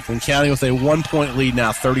 Franklin County with a 1-point lead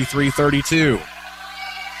now, 33-32.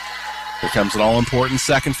 Here comes an all-important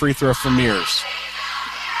second free throw from Mears.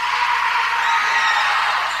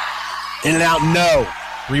 In and out, no.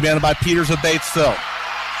 Rebounded by Peters of Batesville.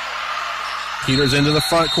 Peters into the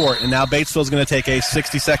front court, and now Batesville's going to take a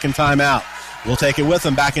 60-second timeout. We'll take it with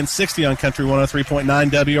them back in 60 on Country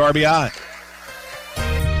 103.9 WRBI.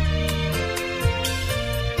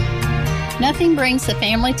 Nothing brings the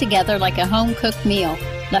family together like a home-cooked meal.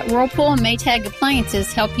 Let Whirlpool and Maytag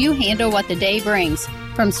Appliances help you handle what the day brings.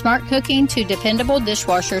 From smart cooking to dependable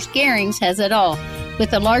dishwashers, Garings has it all.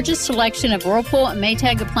 With the largest selection of Whirlpool and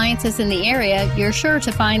Maytag appliances in the area, you're sure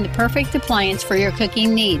to find the perfect appliance for your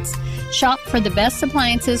cooking needs. Shop for the best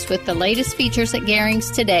appliances with the latest features at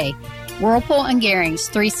Garings today. Whirlpool and Garings,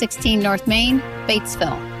 316 North Main,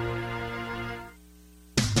 Batesville.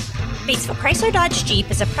 Batesville Chrysler Dodge Jeep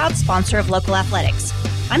is a proud sponsor of local athletics.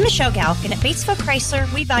 I'm Michelle Galk, and at Batesville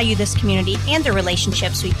Chrysler, we value this community and the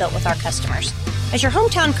relationships we've built with our customers. As your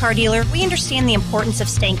hometown car dealer, we understand the importance of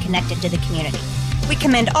staying connected to the community. We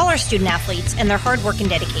commend all our student athletes and their hard work and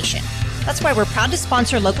dedication. That's why we're proud to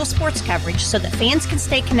sponsor local sports coverage so that fans can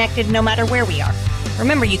stay connected no matter where we are.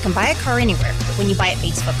 Remember, you can buy a car anywhere, but when you buy at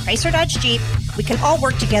Batesville Chrysler Dodge Jeep, we can all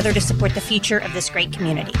work together to support the future of this great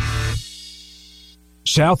community.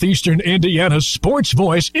 Southeastern Indiana's sports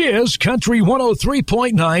voice is Country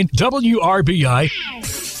 103.9 WRBI.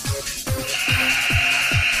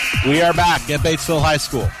 We are back at Batesville High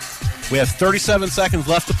School. We have 37 seconds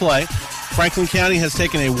left to play. Franklin County has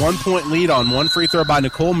taken a 1-point lead on one free throw by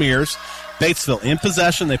Nicole Mears. Batesville in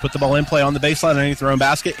possession. They put the ball in play on the baseline underneath their own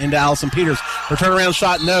basket into Allison Peters. Her turnaround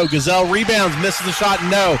shot, no. Gazelle rebounds, misses the shot,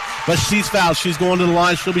 no. But she's fouled. She's going to the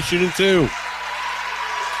line. She'll be shooting 2.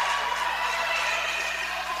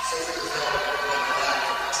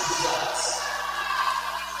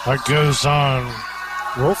 That goes on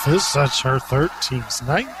Wolfis. That's her 13th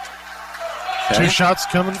night. Okay. 2 shots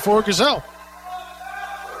coming for Gazelle.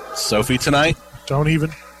 Sophie tonight. Don't even.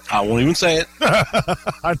 I won't even say it.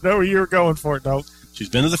 I know you were going for it, though. She's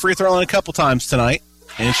been to the free throw line a couple times tonight,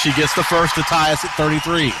 and she gets the first to tie us at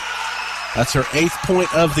 33. That's her 8th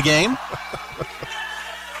point of the game.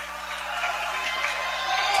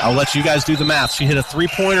 I'll let you guys do the math. She hit a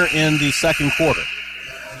 3-pointer in the second quarter.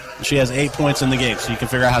 She has 8 points in the game, so you can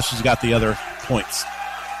figure out how she's got the other points.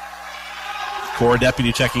 Cora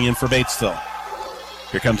Deputy checking in for Batesville.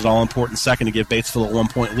 Here comes an all-important second to give Batesville a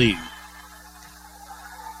 1-point lead.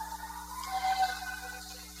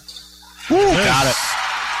 Woo, got it.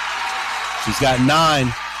 She's got 9.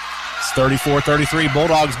 It's 34-33.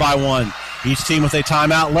 Bulldogs by 1. Each team with a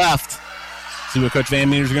timeout left. See what Coach Van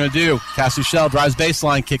Meter's going to do. Cassie Shell drives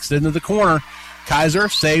baseline, kicks it into the corner. Kaiser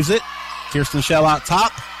saves it. Kirsten Shell out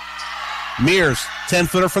top. Mears,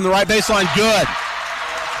 10-footer from the right baseline. Good.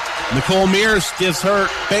 Nicole Mears gives her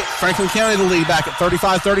Franklin County the lead back at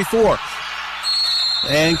 35-34.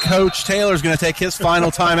 And Coach Taylor's going to take his final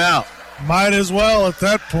timeout. Might as well at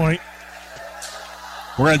that point.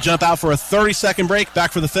 We're going to jump out for a 30-second break.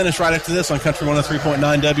 Back for the finish right after this on Country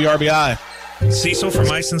 103.9 WRBI. Cecil from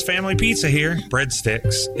Ison's Family Pizza here.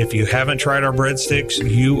 Breadsticks. If you haven't tried our breadsticks,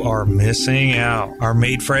 you are missing out. Our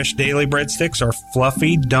made fresh daily breadsticks are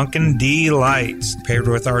fluffy Dunkin' delights. Paired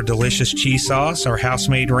with our delicious cheese sauce, our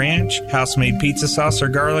house-made ranch, house-made pizza sauce, or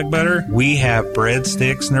garlic butter, we have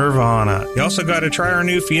breadsticks nirvana. You also got to try our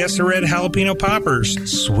new Fiesta Red Jalapeno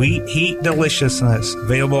Poppers. Sweet heat deliciousness.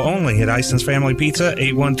 Available only at Ison's Family Pizza,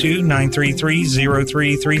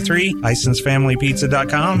 812-933-0333,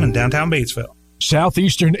 IsonsFamilyPizza.com, in downtown Batesville.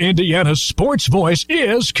 Southeastern Indiana's sports voice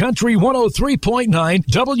is Country 103.9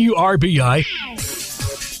 WRBI.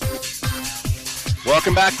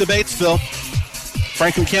 Welcome back to Batesville.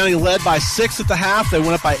 Franklin County led by 6 at the half. They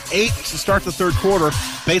went up by 8 to start the third quarter.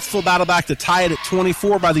 Batesville battled back to tie it at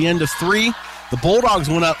 24 by the end of 3. The Bulldogs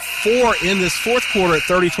went up 4 in this fourth quarter at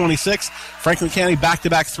 30-26. Franklin County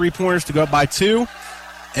back-to-back 3-pointers to go up by 2.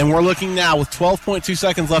 And we're looking now with 12.2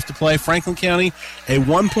 seconds left to play. Franklin County, a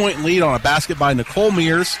 1-point lead on a basket by Nicole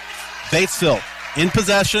Mears. Batesville in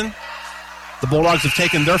possession. The Bulldogs have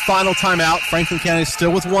taken their final timeout. Franklin County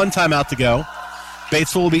still with 1 timeout to go.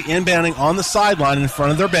 Batesville will be inbounding on the sideline in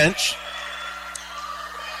front of their bench.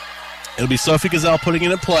 It'll be Sophie Gazelle putting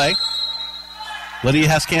it in play. Lydia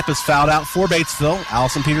Heskamp is fouled out for Batesville.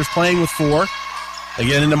 Allison Peters playing with 4.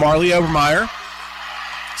 Again into Marley Obermeyer.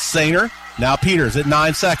 Sainer. Now Peters at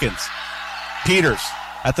 9 seconds. Peters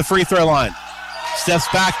at the free throw line. Steps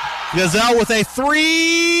back. Gazelle with a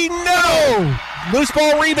three. No! Loose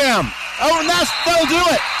ball rebound. Oh, and that'll do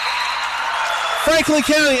it. Franklin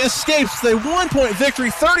County escapes the 1-point victory,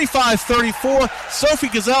 35-34. Sophie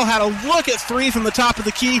Gazelle had a look at three from the top of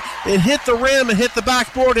the key. It hit the rim and hit the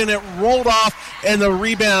backboard, and it rolled off, and the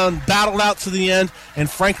rebound battled out to the end, and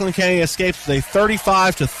Franklin County escapes with a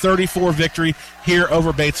 35-34 victory here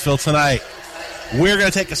over Batesville tonight. We're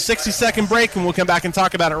going to take a 60-second break, and we'll come back and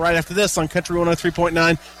talk about it right after this on Country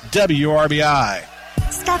 103.9 WRBI.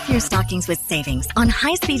 Stuff your stockings with savings on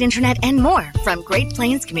high-speed internet and more from Great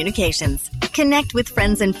Plains Communications. Connect with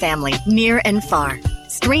friends and family near and far.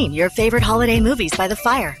 Stream your favorite holiday movies by the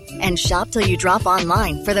fire and shop till you drop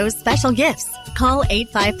online for those special gifts. Call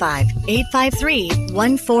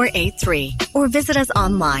 855-853-1483 or visit us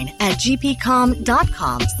online at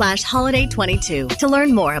gpcom.com/holiday22 to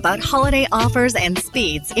learn more about holiday offers and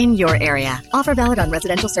speeds in your area. Offer valid on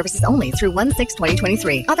residential services only through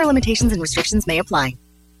 1/6/2023. Other limitations and restrictions may apply.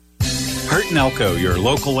 Hurt & Elko, your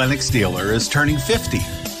local Lennox dealer, is turning 50.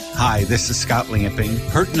 Hi, this is Scott Lamping.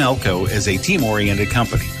 Hurt & Elko is a team-oriented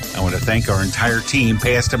company. I want to thank our entire team,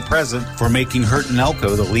 past and present, for making Hurt &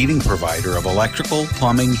 Elko the leading provider of electrical,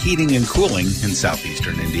 plumbing, heating, and cooling in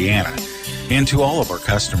southeastern Indiana. And to all of our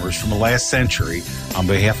customers from the last century, on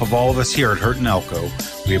behalf of all of us here at Hurt & Elko,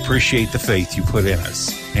 we appreciate the faith you put in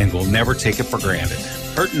us, and we'll never take it for granted.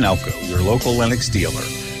 Hurt & Elko, your local Lennox dealer,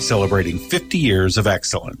 celebrating 50 years of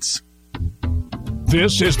excellence.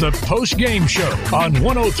 This is the post-game show on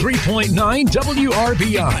 103.9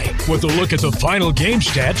 WRBI with a look at the final game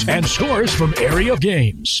stats and scores from area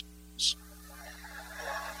games.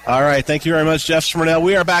 All right, thank you very much, Jeff Smurnell.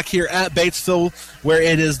 We are back here at Batesville, where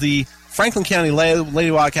it is the Franklin County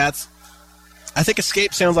Lady Wildcats. I think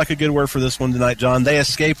escape sounds like a good word for this one tonight, John. They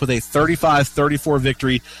escape with a 35-34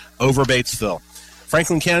 victory over Batesville.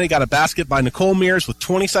 Franklin County got a basket by Nicole Mears with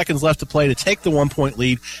 20 seconds left to play to take the 1-point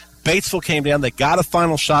lead. Batesville came down. They got a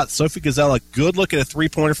final shot. Sophie Gazelle, a good look at a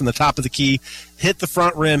three-pointer from the top of the key, hit the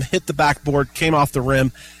front rim, hit the backboard, came off the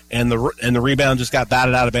rim, and the rebound just got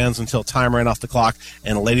batted out of bounds until time ran off the clock,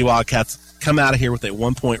 and the Lady Wildcats come out of here with a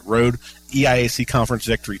 1-point road EIAC conference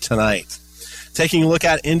victory tonight. Taking a look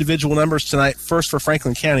at individual numbers tonight, first for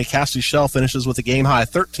Franklin County, Cassidy Shell finishes with a game-high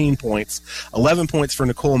 13 points, 11 points for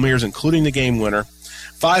Nicole Mears, including the game winner,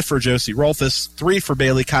 5 for Josie Rolfus, 3 for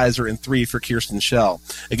Bailey Kaiser, and 3 for Kirsten Shell.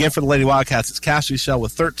 Again, for the Lady Wildcats, it's Cassidy Shell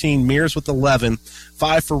with 13, Mears with 11,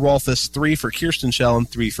 5 for Rolfus, 3 for Kirsten Shell, and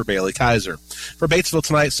 3 for Bailey Kaiser. For Batesville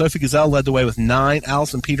tonight, Sophie Gazelle led the way with 9.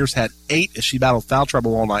 Allison Peters had 8 as she battled foul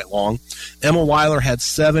trouble all night long. Emma Weiler had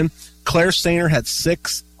 7. Claire Stainer had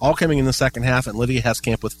 6, all coming in the second half, and Lydia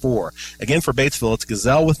Heskamp with 4. Again, for Batesville, it's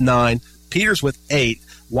Gazelle with 9, Peters with 8,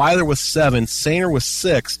 Weiler with 7, Stainer with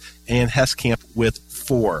 6, and Heskamp with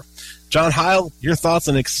 4. John Heil, your thoughts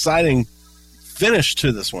on an exciting finish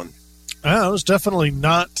to this one? It was definitely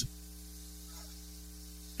not.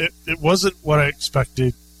 It wasn't what I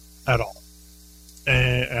expected at all.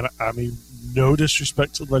 And I mean, no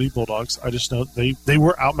disrespect to the Lady Bulldogs. I just know they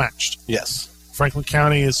were outmatched. Yes. Franklin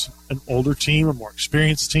County is an older team, a more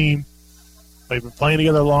experienced team. They've been playing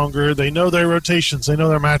together longer. They know their rotations. They know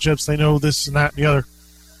their matchups. They know this and that and the other.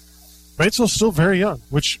 Batesville's still very young,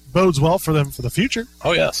 which bodes well for them for the future.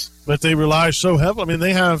 Oh, yes. But they rely so heavily. I mean,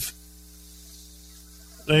 they have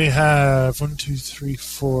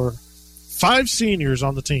 5 seniors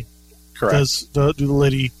on the team. Correct. Do the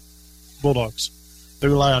Lady Bulldogs. They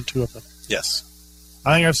rely on 2 of them. Yes.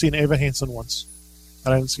 I think I've seen Ava Hansen once.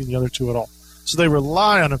 I haven't seen the other 2 at all. So they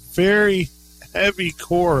rely on a very heavy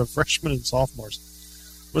core of freshmen and sophomores.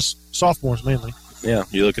 With sophomores mainly. Yeah,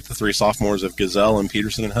 you look at the 3 sophomores of Gazelle and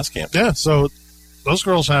Peterson and Heskamp. Yeah, so those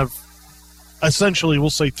girls have essentially,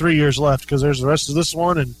 we'll say 3 years left because there's the rest of this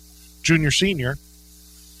one and junior, senior.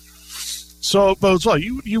 So it bodes well.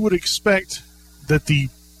 You would expect that the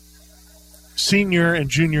senior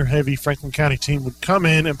and junior heavy Franklin County team would come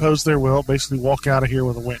in, impose their will, basically walk out of here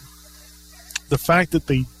with a win. The fact that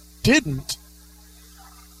they didn't,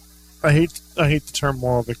 I hate the term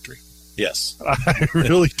moral victory. Yes. I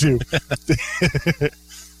really do.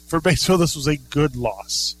 For Batesville, this was a good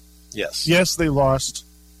loss. Yes. Yes, they lost.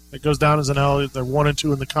 It goes down as an L. They're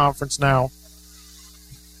 1-2 in the conference now.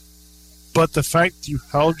 But the fact you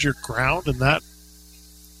held your ground and that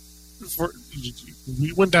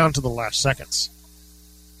we went down to the last seconds.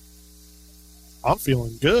 I'm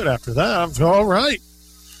feeling good after that. I'm all right.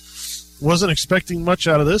 Wasn't expecting much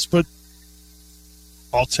out of this, but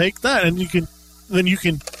I'll take that. And you can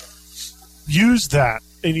use that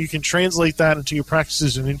and you can translate that into your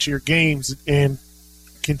practices and into your games and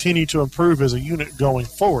continue to improve as a unit going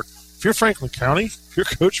forward. if you're Franklin County, if you're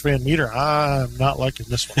Coach Van Meter, I'm not liking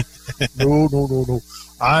this one. No.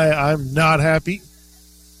 I'm not happy.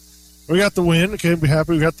 We got the win. Okay, be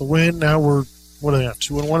happy we got the win. Now we're, what are they at,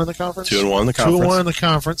 2-1 in the conference? 2-1 in the conference. 2-1 in the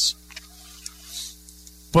conference.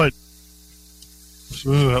 But,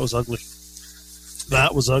 that was ugly.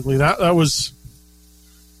 That was ugly. That was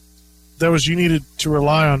you needed to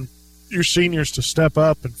rely on your seniors to step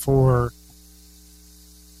up, and for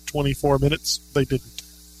 24 minutes they didn't.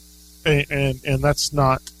 And that's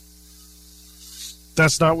not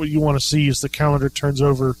what you want to see as the calendar turns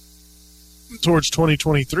over towards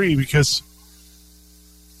 2023, because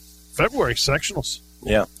February sectionals.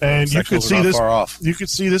 Yeah, and sectionals you could see this. Far off. You could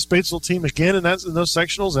see this Batesville team again in those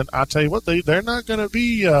sectionals, and I tell you what, they're not going to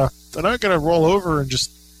be. They're not going to roll over and just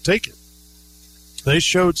take it. They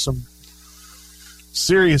showed some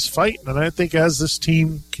serious fighting, and I think as this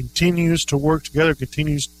team continues to work together,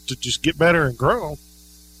 continues to just get better and grow,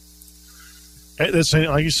 this,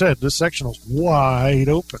 like you said, this sectional's wide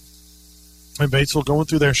open. And Batesville going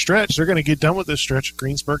through their stretch, they're going to get done with this stretch,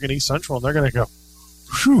 Greensburg and East Central, and they're going to go,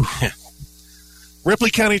 whew. Ripley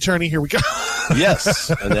County Tourney, here we go. Yes,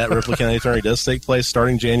 and that Ripley County Tourney does take place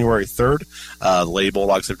starting January 3rd. The Lady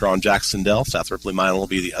Bulldogs have drawn Jacksonville. South Ripley Minor will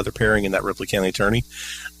be the other pairing in that Ripley County Tourney.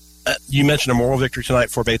 You mentioned a moral victory tonight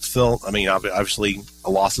for Batesville. I mean, obviously,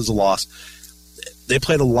 a loss is a loss. They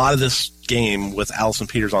played a lot of this game with Allison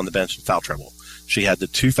Peters on the bench in foul trouble. She had the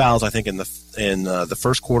 2 fouls, I think, in the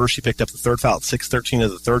first quarter. She picked up the third foul at 6:13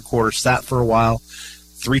 of the third quarter, sat for a while.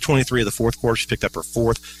 3:23 of the fourth quarter, she picked up her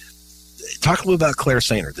fourth. Talk a little about Claire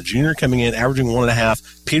Sainer, the junior coming in, averaging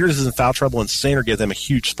 1.5. Peters is in foul trouble, and Sainer gave them a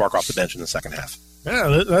huge spark off the bench in the second half.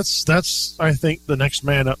 Yeah, that's I think, the next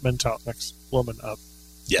man up mentality, next woman up.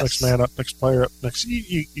 Yes. Next man up, next player up, next.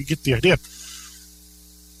 You get the idea.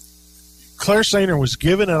 Claire Sainer was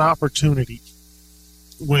given an opportunity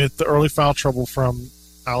with the early foul trouble from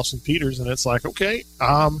Allison Peters, and it's like, okay,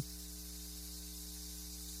 have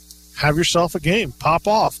yourself a game, pop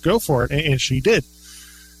off, go for it, and she did.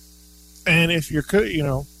 And if you're,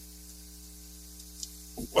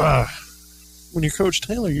 when you're Coach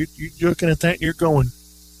Taylor, you're looking at that, you're going,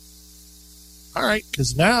 all right,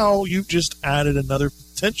 because now you've just added another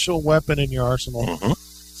potential weapon in your arsenal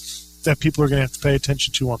that people are going to have to pay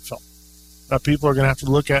attention to on film. That people are going to have to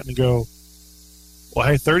look at and go, well,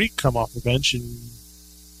 hey, 30, come off the bench, and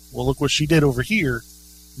well, look what she did over here.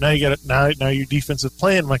 Now you got it. Now your defensive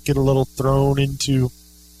plan might get a little thrown into.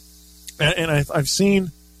 And I've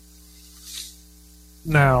seen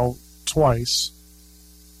now twice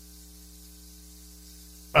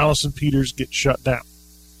Allison Peters get shut down,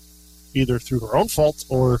 either through her own fault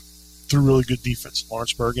or through really good defense.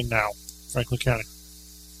 Lawrenceburg and now Franklin County.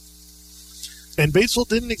 And Batesville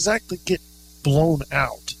didn't exactly get blown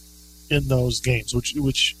out in those games, which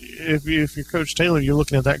if you're Coach Taylor, you're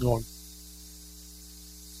looking at that going,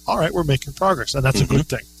 all right, we're making progress, and that's a good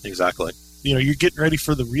thing. Exactly. You're getting ready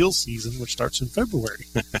for the real season, which starts in February.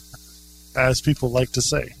 As people like to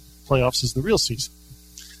say, playoffs is the real season.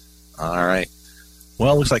 All right.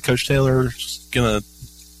 Well, it looks like Coach Taylor's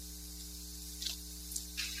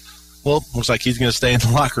looks like he's going to stay in the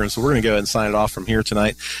locker room, so we're going to go ahead and sign it off from here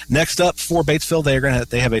tonight. Next up for Batesville,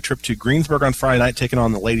 they have a trip to Greensburg on Friday night, taking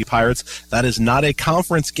on the Lady Pirates. That is not a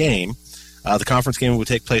conference game. The conference game will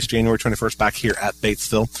take place January 21st back here at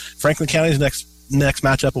Batesville. Franklin County's next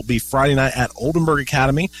matchup will be Friday night at Oldenburg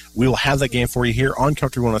Academy. We will have that game for you here on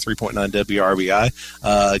Country 103.9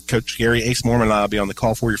 WRBI. Coach Gary Ace Mormon and I will be on the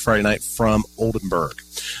call for you Friday night from Oldenburg.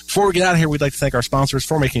 Before we get out of here, we'd like to thank our sponsors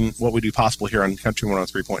for making what we do possible here on Country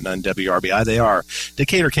 103.9 WRBI. They are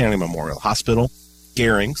Decatur County Memorial Hospital,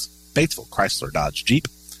 Garings, Batesville Chrysler Dodge Jeep,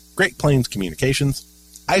 Great Plains Communications,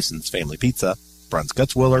 Ison's Family Pizza, Bruns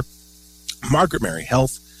Gutzwiller, Margaret Mary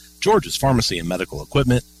Health, George's Pharmacy and Medical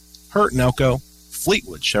Equipment, Hurt and Elko,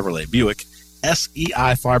 Fleetwood Chevrolet Buick,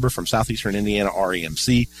 SEI Fiber from Southeastern Indiana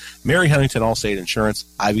REMC, Mary Huntington Allstate Insurance,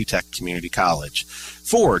 Ivy Tech Community College.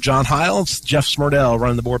 For John Hiles, Jeff Smurdell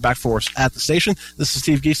running the board back for us at the station. This is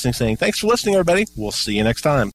Steve Giesing saying thanks for listening, everybody. We'll see you next time.